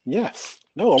 Yes.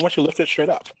 No, I want you to lift it straight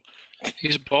up.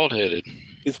 He's bald-headed.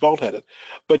 He's bald-headed.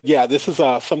 But yeah, this is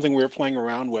something we're playing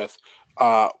around with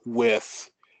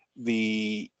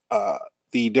the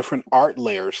different art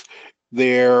layers.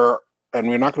 And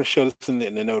we're not going to show this in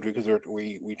the note because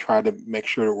we try to make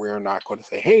sure that we're not going to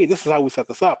say, hey, this is how we set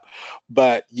this up.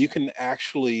 But you can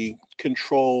actually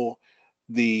control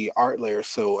the art layers.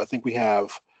 So I think we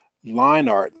have line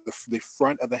art, the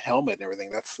front of the helmet and everything.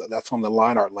 That's on the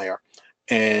line art layer.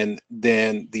 And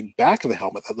then the back of the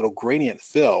helmet, that little gradient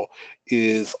fill,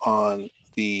 is on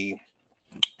the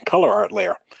color art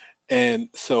layer. And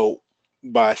so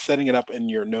by setting it up in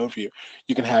your node view,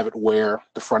 you can have it where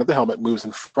the front of the helmet moves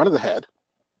in front of the head,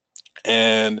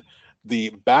 and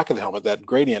the back of the helmet, that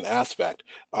gradient aspect,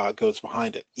 goes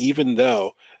behind it, even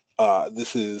though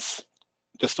this is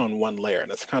just on one layer,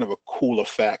 and it's kind of a cool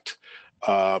effect.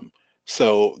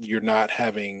 So you're not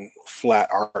having flat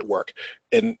artwork.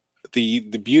 And the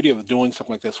beauty of doing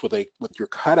something like this with your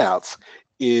cutouts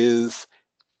is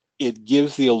it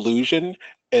gives the illusion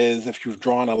as if you've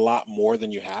drawn a lot more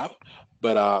than you have.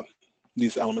 But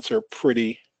these elements are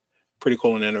pretty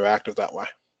cool and interactive that way.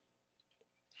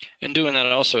 And doing that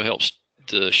also helps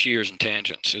the shears and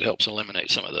tangents. It helps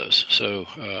eliminate some of those. So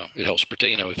it helps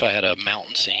protect. If I had a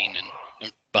mountain scene and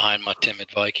behind my timid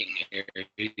Viking here,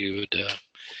 you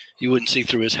wouldn't see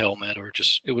through his helmet, or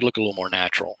it would look a little more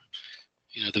natural.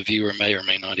 The viewer may or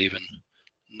may not even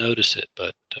notice it,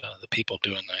 but the people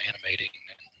doing the animating,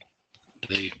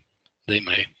 they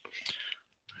may.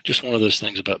 Just one of those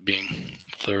things about being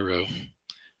thorough.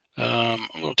 I'm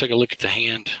going to take a look at the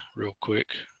hand real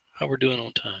quick. How we're doing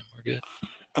on time? We're good?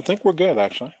 I think we're good,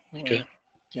 actually. Okay.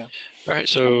 Yeah. All right.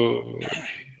 So,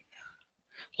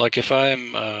 like if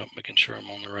I'm making sure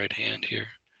I'm on the right hand here.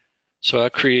 So I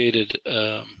created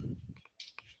this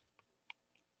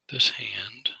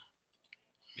hand.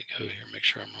 Let me go here, make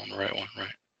sure I'm on the right one.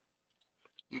 Right.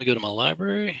 Let me go to my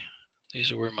library.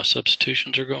 These are where my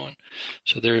substitutions are going.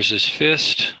 So there's this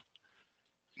fist.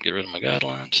 Get rid of my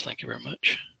guidelines. Thank you very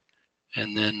much.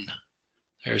 And then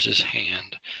there's this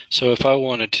hand. So if I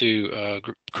wanted to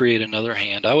create another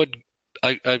hand, what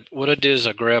I did is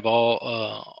I grab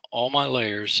all my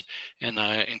layers and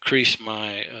I increase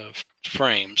my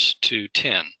frames to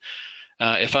 10.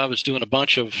 If I was doing a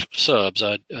bunch of subs,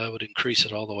 I would increase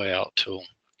it all the way out to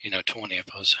 20 if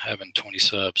I was having 20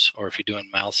 subs, or if you're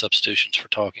doing mouth substitutions for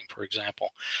talking, for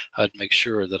example, I'd make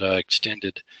sure that I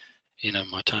extended,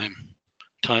 my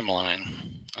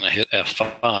timeline, and I hit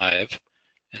F5,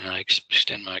 and I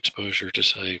extend my exposure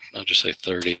to I'll just say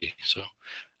 30. So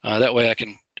that way I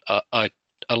can, I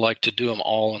like to do them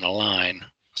all in a line.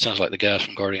 Sounds like the guys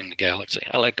from Guardian of the Galaxy.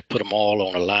 I like to put them all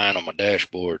on a line on my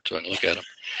dashboard so I can look at them.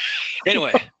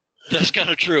 Anyway, that's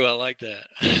kind of true. I like that.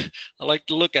 I like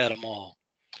to look at them all.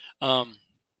 All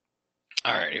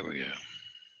right, here we go.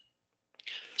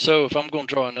 So if I'm going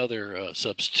to draw another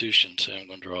substitution, say I'm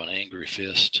going to draw an angry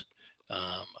fist,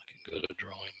 I can go to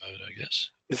drawing mode, I guess.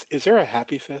 Is there a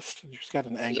happy fist? You just got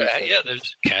an angry fist. Yeah,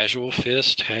 there's casual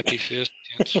fist, happy fist,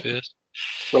 tense fist.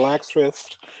 Relaxed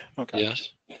fist. Okay. Yes.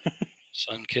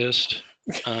 Sun-kissed.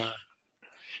 All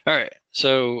right,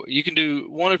 so you can do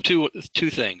one of two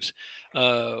things.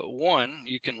 One,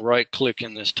 you can right-click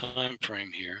in this time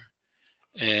frame here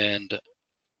and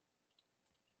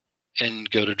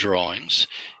go to drawings.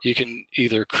 You can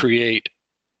either create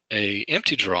a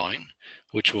empty drawing,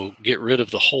 which will get rid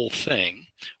of the whole thing,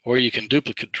 or you can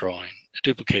duplicate drawing.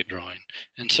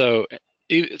 And so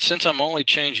since I'm only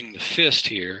changing the fist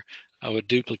here, I would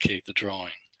duplicate the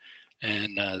drawing,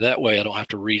 and that way I don't have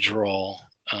to redraw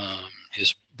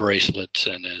his bracelets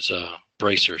and his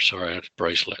bracer. Sorry,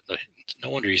 bracelet. No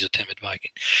wonder he's a timid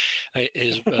Viking.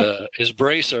 His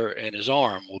bracer and his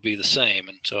arm will be the same,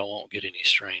 and so I won't get any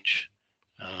strange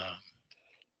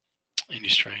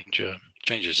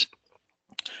changes.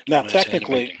 Now,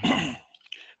 technically,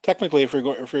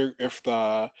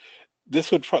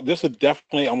 this would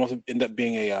definitely almost end up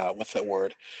being a what's that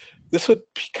word? This would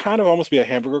kind of almost be a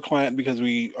hamburger client, because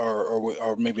we are,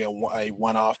 or maybe a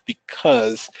one-off,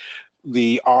 because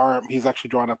the arm, he's actually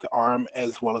drawn up the arm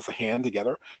as well as the hand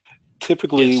together.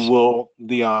 Typically, Yes.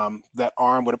 That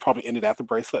arm would have probably ended at the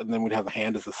bracelet, and then we'd have the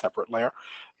hand as a separate layer.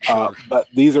 Sure. But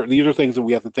these are things that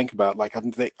we have to think about. Like I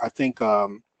think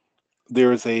I'll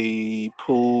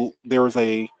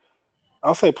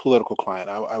say political client.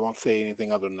 I won't say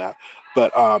anything other than that.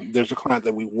 But there's a client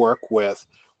that we work with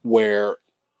where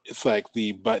it's like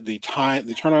the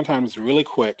turnaround time is really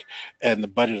quick, and the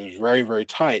budget is very, very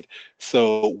tight.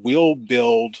 So we'll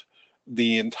build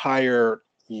the entire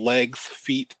legs,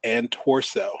 feet, and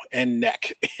torso and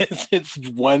neck. It's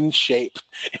one shape,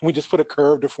 and we just put a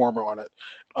curve deformer on it.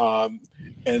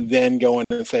 And then go in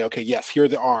and say, okay, yes, here are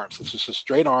the arms. It's just a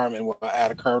straight arm, and we'll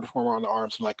add a curve deformer on the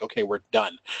arms. I'm like, okay, we're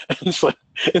done. And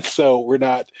so we're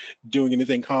not doing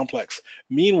anything complex.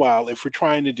 Meanwhile, if we're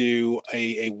trying to do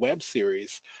a web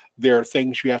series, there are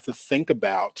things you have to think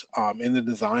about in the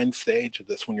design stage of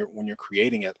this when you're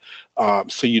creating it,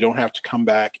 so you don't have to come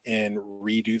back and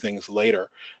redo things later.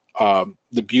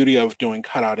 The beauty of doing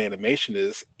cutout animation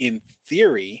is, in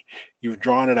theory, you've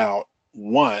drawn it out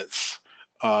once.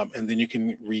 And then you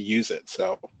can reuse it.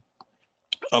 So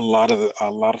a lot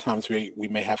of times we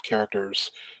may have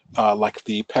characters like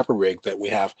the pepper rig that we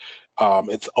have.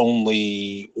 It's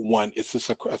only one. It's just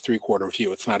a 3/4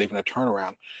 view. It's not even a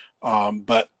turnaround.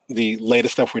 But the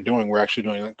latest stuff we're actually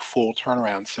doing like full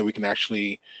turnaround, so we can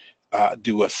actually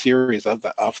do a series of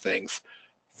things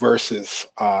versus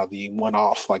the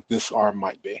one-offs like this arm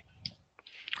might be.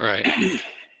 Right.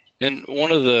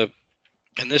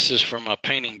 And this is from my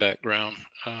painting background,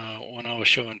 when I was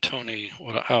showing Tony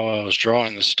how I was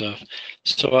drawing this stuff.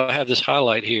 So I have this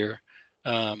highlight here.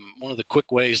 One of the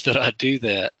quick ways that I do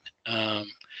that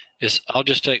is I'll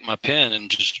just take my pen and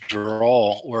just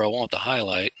draw where I want the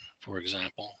highlight, for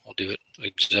example. I'll do it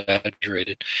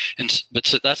exaggerated. But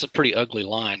so that's a pretty ugly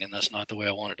line, and that's not the way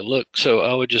I want it to look. So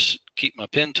I would just keep my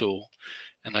pen tool,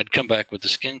 and I'd come back with the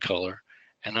skin color,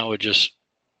 and I would just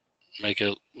make it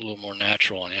a little more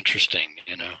natural and interesting,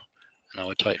 and I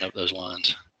would tighten up those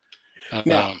lines.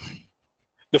 Now,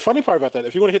 the funny part about that,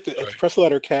 if you want to press the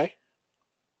letter K.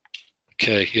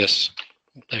 Okay, yes,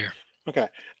 there. Okay,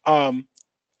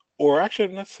 or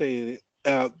actually, let's say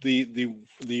the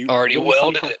already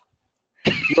welded it.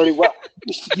 You already well.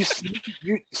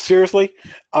 You seriously?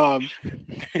 One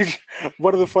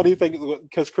of the funny things,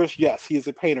 because Chris, yes, he is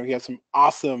a painter. He has some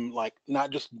awesome, like,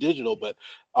 not just digital, but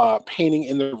painting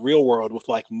in the real world with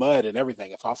like mud and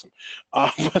everything. It's awesome.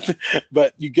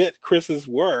 But you get Chris's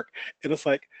work, and it's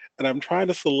like, and I'm trying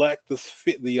to select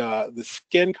the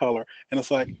skin color, and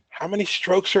it's like, how many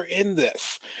strokes are in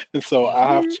this? And so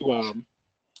I have to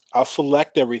I'll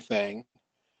select everything.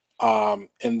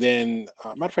 And then,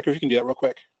 matter of fact, if you can do that real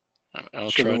quick,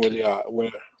 I'll try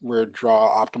to. Where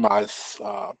draw optimize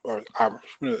or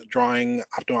drawing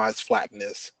optimize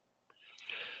flatness.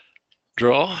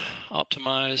 Draw,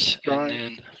 optimize, and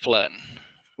then flatten.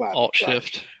 Alt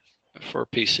Shift for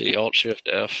PC. Alt Shift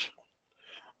F.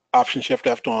 Option Shift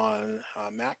F on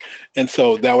Mac, and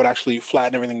so that would actually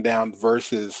flatten everything down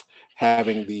versus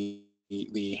having the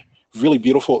really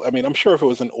beautiful. I mean, I'm sure if it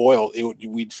was in oil,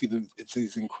 we'd see it's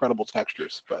these incredible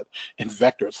textures, but in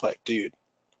vector, it's like, dude,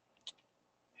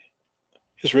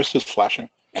 his wrist is flashing.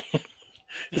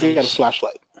 He's got a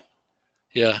flashlight.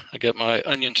 Yeah, I got my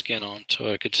onion skin on,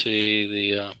 so I could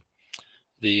see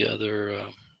the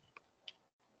other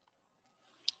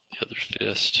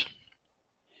fist.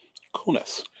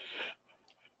 Coolness.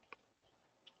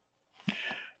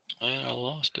 And I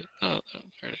lost it. Oh,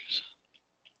 there it is.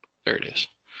 There it is.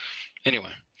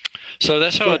 Anyway, so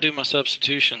that's how I do my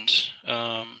substitutions.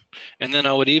 And then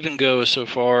I would even go so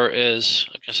far as,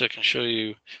 I guess I can show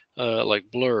you, like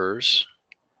blurs.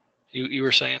 You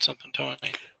were saying something, Tony?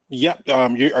 Yep. Are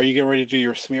you getting ready to do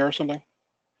your smear or something?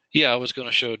 Yeah, I was going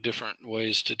to show different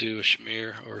ways to do a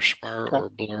smear or smur or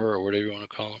blur or whatever you want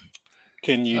to call them.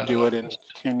 Can you do it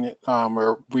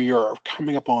or we are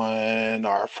coming up on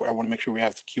I want to make sure we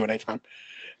have the Q&A time.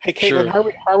 Hey, Caitlin,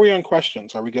 Sure. how are we on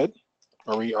questions? Are we good?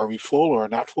 Are we full or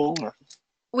not full? Or?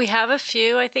 We have a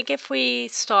few. I think if we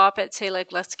stop at, say,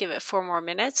 like, let's give it 4 more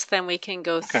minutes, then we can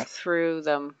go Okay. through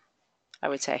them, I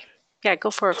would say. Yeah,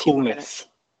 go for a few more minutes. Coolness.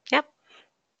 Yep.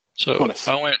 So Coolness.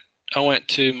 I went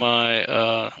to my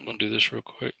I'm gonna do this real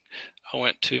quick. I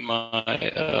went to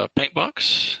my paint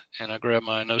box and I grabbed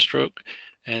my no stroke,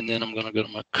 and then I'm gonna go to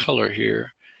my color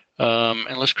here,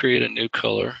 and let's create a new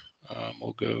color.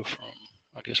 We'll go from,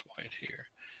 I guess, white here,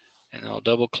 and I'll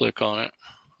double click on it.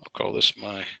 I'll call this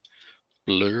my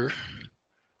blur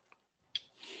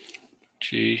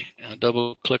G, and I'll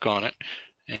double click on it,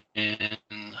 and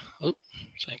oh,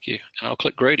 thank you, and I'll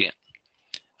click gradient.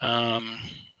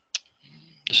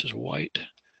 This is white,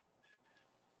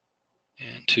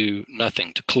 and to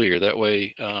nothing, to clear. That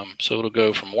way, so it'll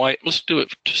go from white. Let's do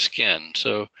it to skin.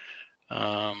 So,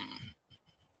 let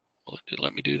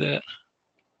me do that.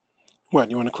 What,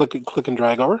 you want to click and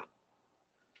drag over?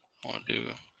 I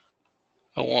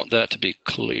want that to be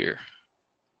clear.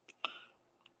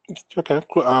 Okay.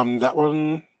 That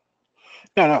one.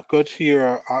 No. Go to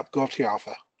your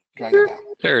alpha. Drag it down.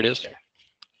 There it is.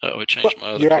 Oh, it changed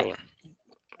my other you're color.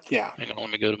 Yeah. Hang on, let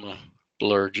me go to my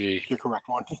blur G. Your correct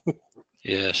one.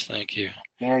 Yes, thank you.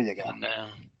 There you go. And now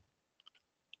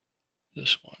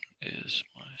this one is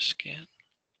my skin.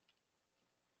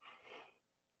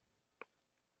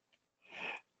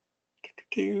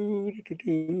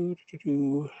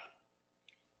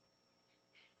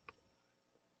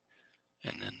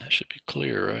 And then that should be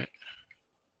clear, right?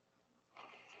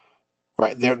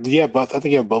 Right there. Yeah, both. I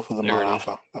think you have both of them There on it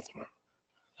alpha.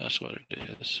 That's what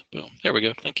it is. Boom. There we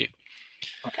go. Thank you.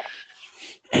 Okay.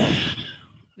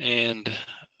 And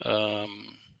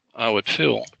I would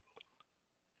fill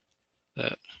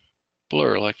that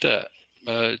blur like that.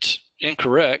 It's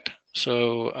incorrect,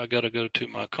 so I got to go to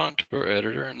my contour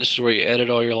editor, and this is where you edit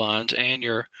all your lines and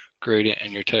your gradient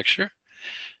and your texture.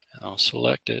 And I'll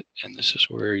select it, and this is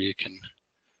where you can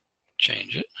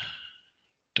change it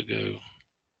to go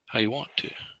how you want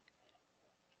to.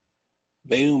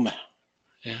 Boom.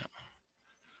 Yeah.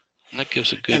 And that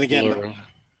gives a good blur.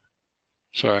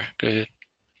 Sorry, go ahead.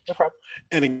 No problem.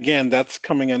 And again, that's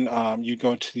coming in. You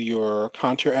go to your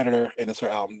contour editor, and it's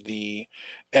the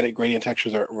edit gradient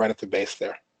textures are right at the base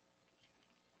there.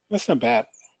 That's not bad.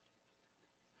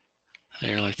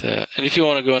 There, like that. And if you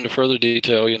want to go into further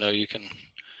detail, you can,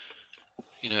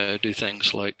 do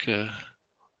things like, do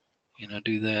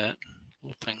that,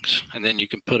 little things, and then you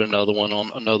can put another one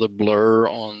on, another blur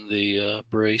on the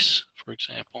brace, for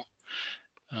example.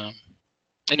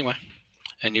 Anyway.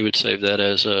 And you would save that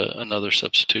as another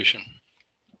substitution.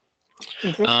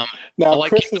 Mm-hmm. Now,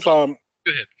 Chris is Go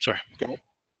ahead. Sorry. Okay.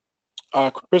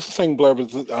 Chris is saying blurb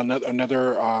is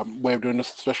another way of doing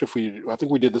this, especially I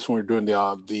think we did this when we were doing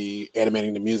the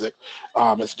animating the music.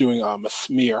 It's doing a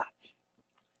smear,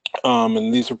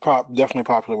 and these are definitely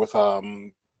popular with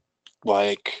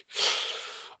like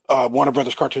Warner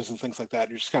Brothers cartoons and things like that.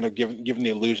 You're just kind of giving the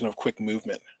illusion of quick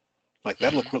movement. Like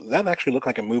that actually looked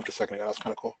like it moved a second ago. That's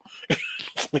kind of cool.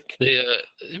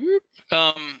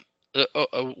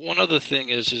 One other thing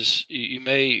is you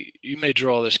may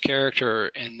draw this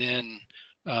character, and then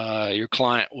your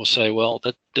client will say, well,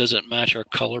 that doesn't match our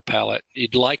color palette.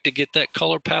 You'd like to get that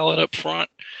color palette up front,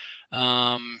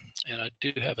 and I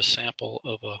do have a sample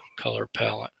of a color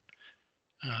palette.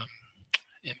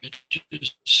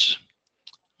 Images.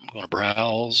 I'm going to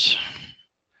browse,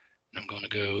 and I'm going to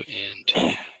go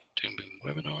into Toon Boom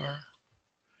Webinar,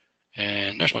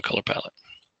 and there's my color palette.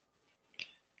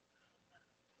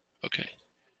 Okay,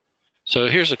 so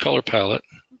here's a color palette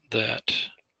that,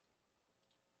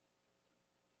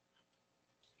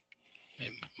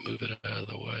 let me move it out of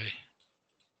the way.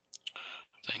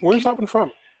 Where's that one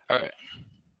from? All right,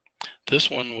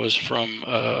 this one was from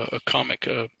a comic,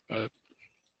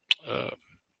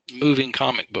 moving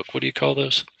comic book. What do you call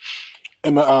those?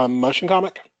 Motion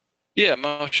comic? Yeah,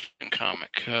 motion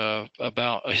comic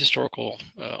about a historical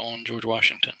on George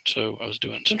Washington. So I was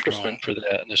doing some drawing for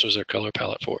that, and this was their color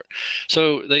palette for it.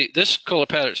 So this color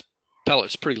palette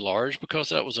is pretty large because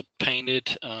that was a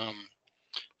painted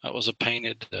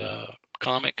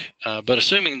comic. But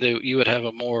assuming that you would have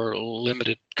a more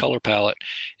limited color palette,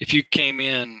 if you came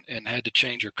in and had to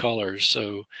change your colors,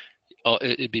 so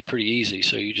it'd be pretty easy.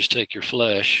 So you just take your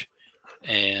flesh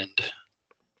and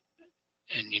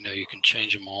you can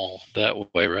change them all that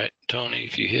way, right, Tony?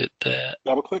 If you hit that.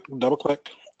 Double click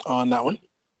on that one.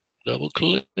 Double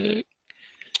click. Take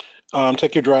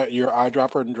your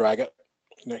eyedropper and drag it.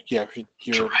 Yeah,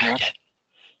 drag it.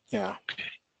 Yeah.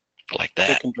 Okay. Like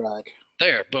that. Click and drag.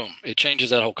 There, boom. It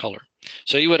changes that whole color.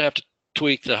 So you would have to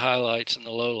tweak the highlights and the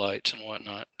lowlights and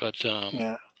whatnot. But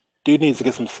yeah, dude needs to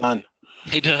get some sun.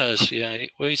 He does, yeah.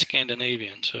 Well, he's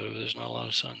Scandinavian, so there's not a lot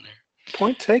of sun there.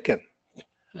 Point taken.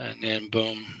 And then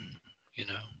boom,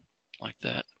 like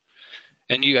that.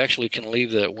 And you actually can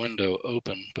leave that window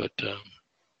open, but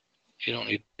you don't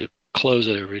need to close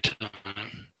it every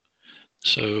time.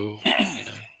 So,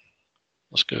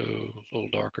 let's go a little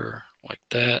darker like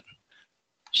that.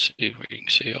 See if we can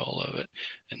see all of it.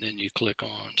 And then you click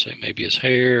on, say, maybe his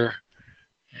hair,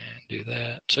 and do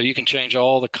that. So you can change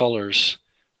all the colors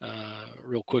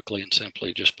real quickly and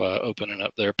simply just by opening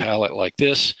up their palette like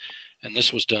this. And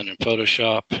this was done in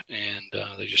Photoshop,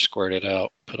 and they just squared it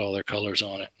out, put all their colors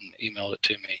on it, and emailed it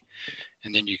to me.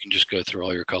 And then you can just go through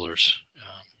all your colors.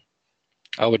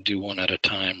 I would do one at a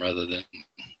time rather than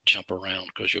jump around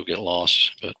because you'll get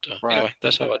lost. But anyway,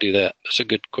 that's how I do that. That's a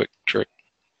good, quick trick.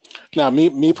 Now,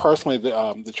 me personally,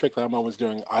 the trick that I'm always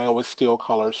doing, I always steal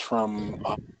colors from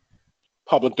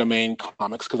public domain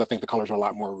comics because I think the colors are a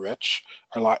lot more rich,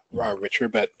 a lot richer.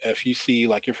 But if you see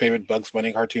like your favorite Bugs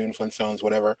Bunny cartoon, Flintstones,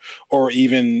 whatever, or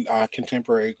even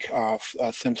contemporary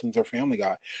Simpsons or Family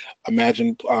Guy,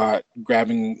 imagine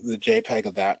grabbing the JPEG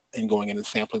of that and going in and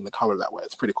sampling the color that way.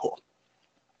 It's pretty cool.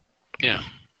 Yeah.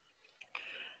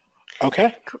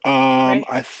 Okay.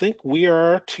 I think we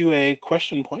are to a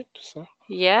question point. So.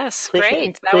 Yes, Chris,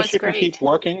 great. That Chris, was you great. can keep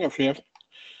working if you have.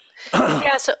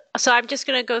 Yeah, so I'm just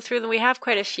going to go through them. We have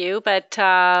quite a few, but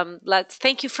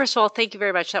thank you. First of all, thank you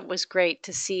very much. That was great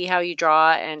to see how you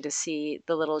draw and to see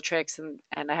the little tricks.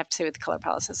 And I have to say with the color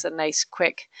palettes, it's a nice,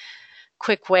 quick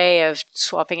way of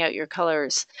swapping out your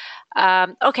colors.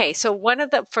 Okay, so one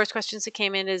of the first questions that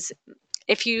came in is,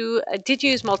 if you did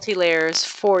use multi-layers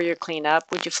for your cleanup,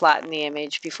 would you flatten the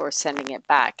image before sending it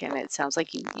back? And it sounds like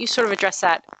you sort of addressed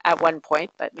that at one point,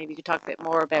 but maybe you could talk a bit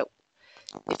more about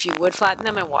if you would flatten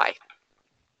them and why.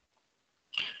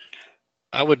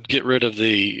 I would get rid of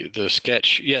the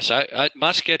sketch. Yes,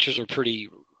 my sketches are pretty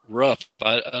rough.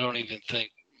 I don't even think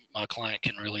my client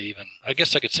can really even, I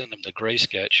guess I could send them the gray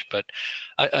sketch, but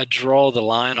I draw the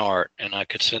line art and I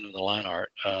could send them the line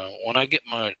art. When I get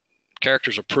my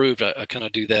characters approved, I kind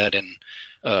of do that in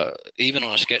even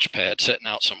on a sketch pad sitting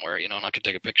out somewhere, and I could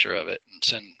take a picture of it and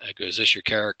send, I go, is this your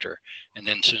character? And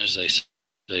then as soon as they say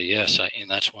yes, and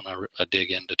that's when I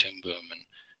dig into Toon Boom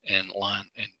and line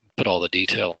and put all the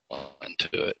detail into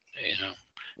it.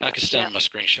 I could send them a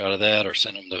screenshot of that or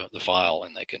send them the file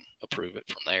and they can approve it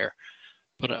from there.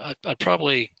 But I'd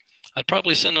probably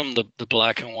send them the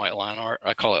black and white line art.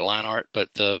 I call it line art, but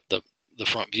the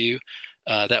front view.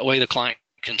 That way the client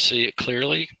can see it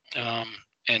clearly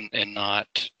and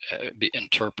not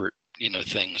interpret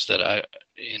things that I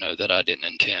didn't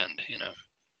intend.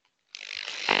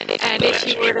 And if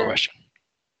you were to question.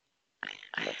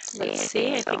 Let's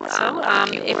see. I think so.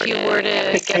 If you were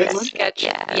to get a sketch,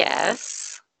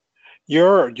 yes.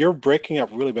 You're breaking up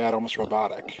really bad, almost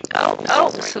robotic. Oh,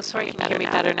 so sorry. Can you hear me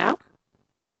better now?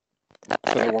 Is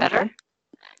that better?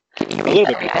 Can you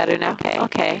hear me better now?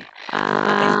 Okay.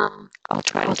 I'll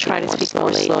try to speak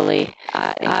more slowly.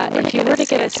 If you were to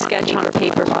get a sketch on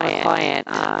paper from a client,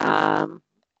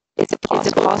 is it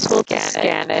possible to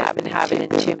scan it and have it in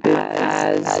Toon Boom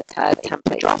as a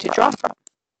template to draw from?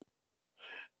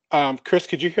 Chris,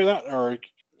 could you hear that, or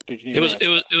did you?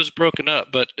 It was broken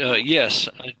up, but yes,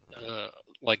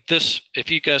 like this.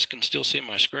 If you guys can still see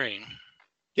my screen.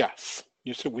 Yes.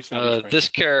 This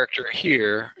character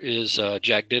here is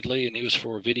Jack Diddley, and he was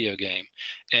for a video game.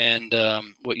 And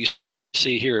what you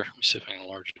see here, let me see if I can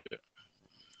enlarge it,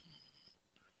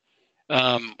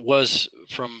 was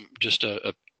from just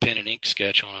a pen and ink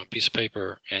sketch on a piece of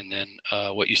paper. And then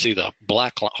what you see, the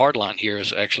black hard line here,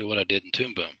 is actually what I did in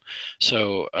Toon Boom.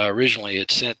 So originally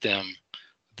it sent them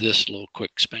this little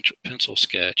quick pencil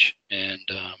sketch, and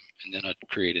then I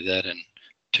created that in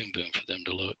Toon Boom for them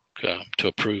to look to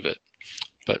approve it.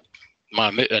 But my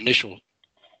initial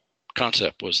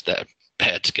concept was that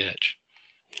bad sketch.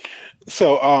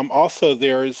 So also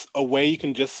there's a way you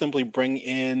can just simply bring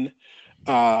in,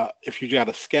 if you got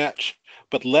a sketch,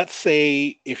 but let's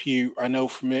say I know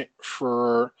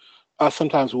for us,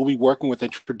 sometimes we'll be working with a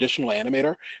traditional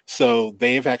animator. So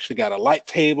they've actually got a light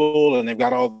table and they've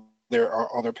got all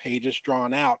their pages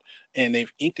drawn out and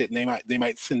they've inked it, and they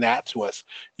might send that to us.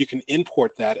 You can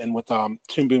import that, and with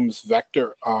Toon Boom's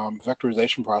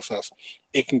vectorization process,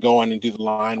 it can go in and do the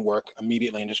line work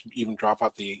immediately and just even drop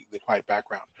out the white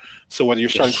background. So whether you're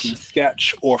starting from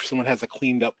sketch or if someone has a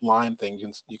cleaned up line thing,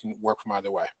 you can work from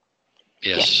either way.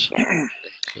 Yes.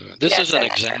 This is an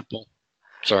example.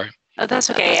 Sorry. Oh,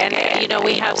 that's okay. And,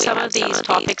 we have some of these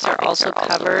topics are also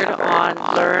covered on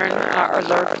our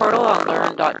Learn portal on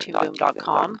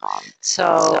learn.toonboom.com.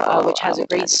 So, which has a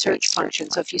great search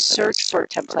function. So if you search for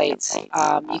templates,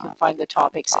 you can find the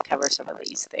topics that cover some of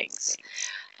these things.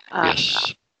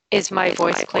 Yes. Is my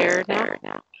voice clear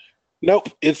now? Nope,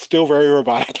 it's still very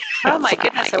robotic. Oh my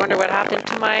goodness, I wonder what happened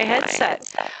to my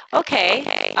headset. Okay,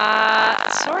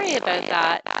 sorry about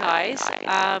that, guys.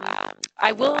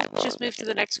 I will just move to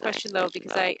the next question though,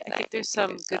 because I think there's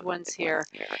some good ones here.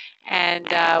 And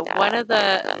one of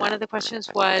the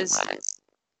questions was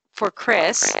for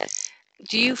Chris.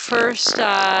 Do you first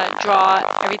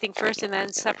draw everything first and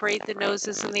then separate the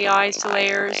noses and the eyes to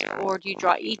layers, or do you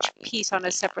draw each piece on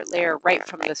a separate layer right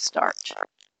from the start?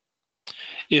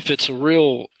 If it's a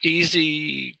real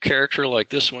easy character like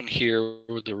this one here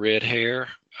with the red hair,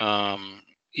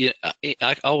 yeah,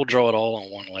 I will draw it all on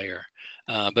one layer.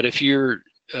 But if you're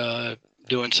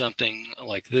doing something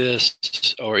like this,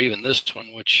 or even this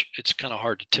one, which it's kind of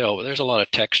hard to tell, but there's a lot of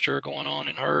texture going on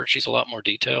in her. She's a lot more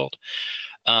detailed.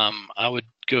 I would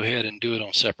go ahead and do it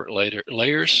on separate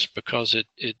layers because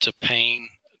it's a pain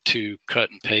to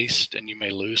cut and paste, and you may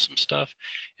lose some stuff.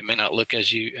 It may not look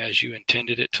as you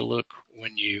intended it to look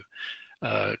when you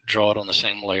draw it on the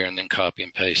same layer and then copy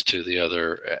and paste to the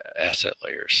other asset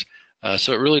layers.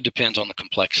 So it really depends on the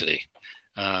complexity.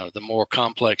 The more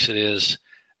complex it is,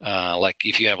 like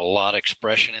if you have a lot of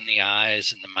expression in the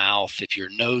eyes and the mouth, if your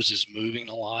nose is moving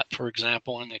a lot, for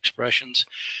example, in the expressions,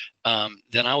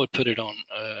 then I would put it on.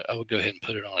 I would go ahead and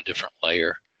put it on a different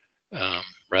layer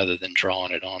rather than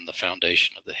drawing it on the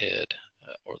foundation of the head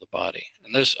or the body.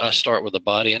 And this, I start with the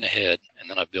body and the head, and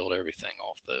then I build everything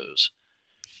off those.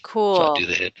 Cool. So I do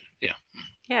the head. Yeah.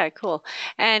 Yeah, cool.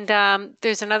 And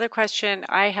there's another question.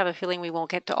 I have a feeling we won't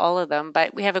get to all of them,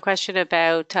 but we have a question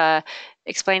about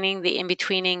explaining the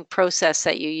in-betweening process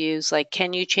that you use. Like,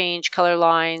 can you change color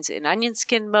lines in onion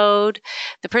skin mode?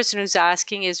 The person who's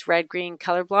asking is red-green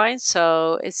colorblind,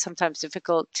 so it's sometimes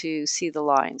difficult to see the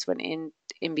lines when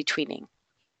in-betweening.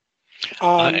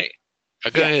 Go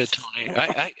ahead, Tony.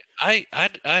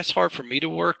 It's hard for me to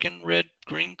work in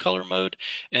red-green color mode,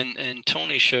 and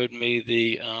Tony showed me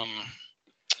the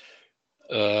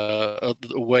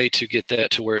way to get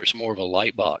that to where it's more of a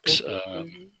light box.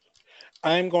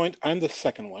 I'm the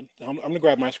second one. I'm going to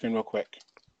grab my screen real quick.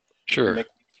 Sure. Make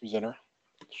presenter.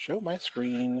 Show my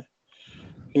screen.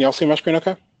 Can y'all see my screen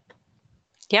okay?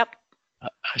 Yep.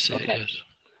 I see Okay. it, yes.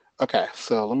 Okay,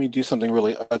 so let me do something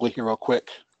really ugly here real quick.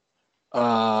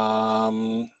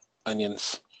 Onions. I'm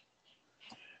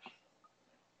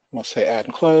going to say add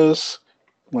and close.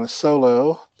 I'm going to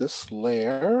solo this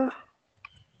layer.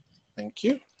 Thank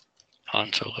you.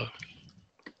 Han Solo.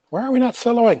 Why are we not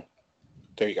soloing?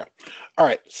 There you go. All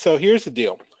right, so here's the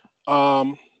deal.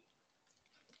 I'm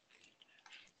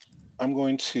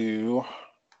going to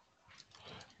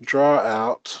draw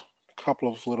out a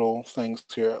couple of little things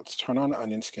here. Let's turn on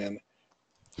onion skin.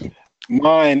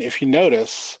 Mine, if you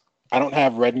notice, I don't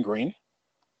have red and green.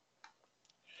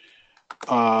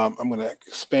 I'm going to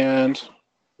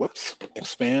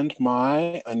expand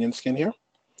my onion skin here.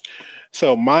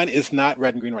 So mine is not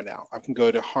red and green right now. I can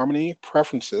go to Harmony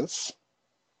Preferences,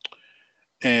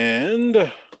 and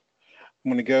I'm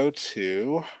going to go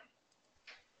to,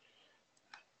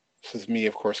 this is me,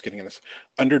 of course, getting in this,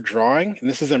 under Drawing, and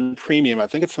this is in Premium. I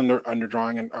think it's under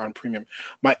Drawing and on Premium.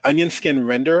 My onion skin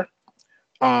render,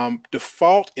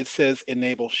 default, it says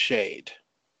Enable Shade.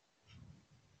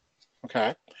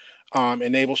 Okay.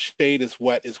 Enable Shade is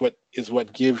what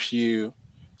gives you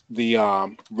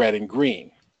the red and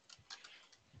green.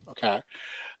 Okay,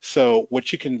 so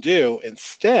what you can do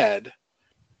instead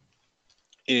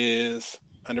is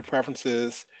under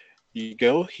Preferences, you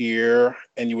go here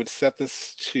and you would set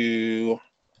this to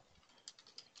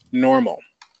normal.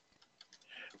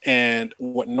 And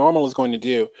what normal is going to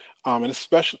do, and this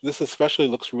especially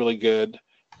looks really good.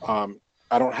 I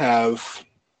don't have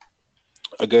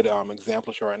a good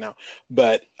example to show right now,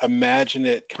 but imagine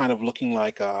it kind of looking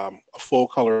like a full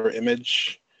color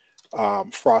image.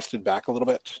 Frosted back a little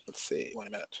bit. Let's see. Wait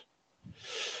a minute.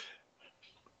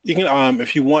 You can,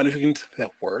 if you would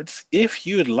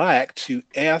like to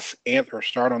ask or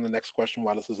start on the next question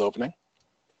while this is opening.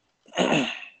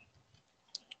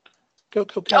 Go.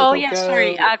 Oh, yeah,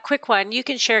 sorry. Quick one. You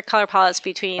can share color palettes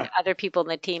between other people in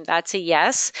the team. That's a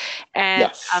yes. And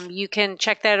yes. You can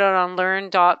check that out on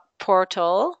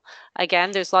learn.portal.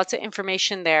 Again, there's lots of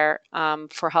information there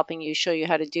for helping you, show you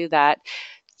how to do that.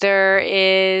 There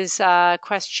is a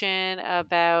question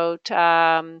about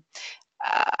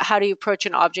how do you approach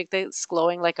an object that's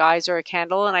glowing like eyes or a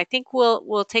candle? And I think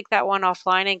we'll take that one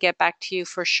offline and get back to you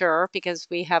for sure, because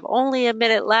we have only a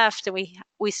minute left and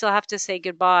we still have to say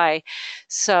goodbye. Okay.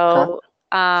 So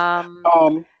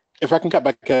If I can cut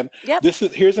back in, yep.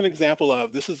 here's an example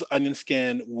of this is onion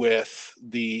skin with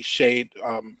the shade,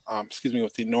 excuse me,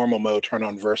 with the normal mode turned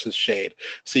on versus shade.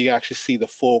 So you actually see the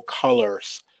full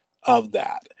colors of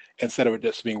that instead of it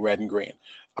just being red and green,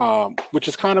 which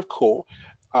is kind of cool.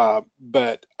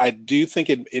 But I do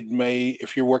think it may,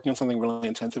 if you're working on something really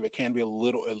intensive, it can be a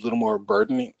little more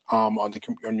burdening on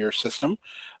your system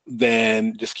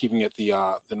than just keeping it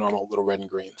the normal little red and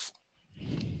greens.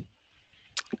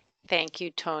 Thank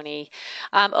you, Tony.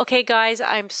 Okay, guys,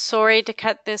 I'm sorry to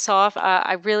cut this off.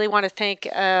 I really want to thank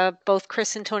both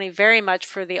Chris and Tony very much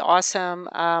for the awesome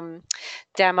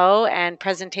demo and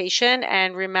presentation.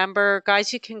 And remember,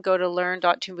 guys, you can go to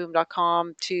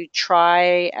learn.toonboom.com to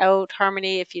try out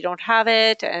Harmony if you don't have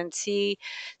it and see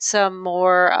some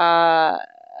more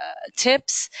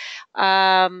tips.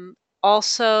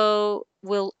 Also,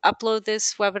 we'll upload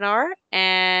this webinar,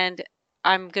 and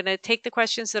I'm going to take the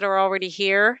questions that are already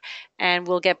here and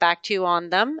we'll get back to you on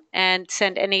them, and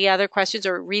send any other questions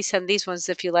or resend these ones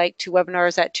if you like to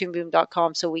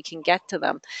webinars@toonboom.com so we can get to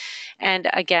them. And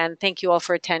again, thank you all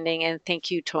for attending, and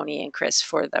thank you, Tony and Chris,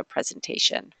 for the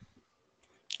presentation.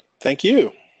 Thank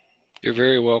you. You're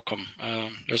very welcome.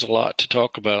 There's a lot to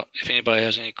talk about. If anybody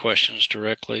has any questions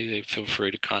directly, they feel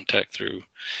free to contact through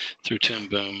Toon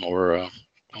Boom or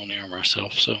on air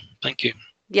myself. So thank you.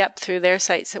 Yep, through their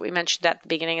sites that we mentioned at the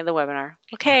beginning of the webinar.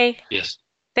 Okay. Yes.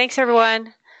 Thanks,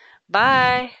 everyone.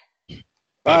 Bye.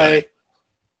 Bye.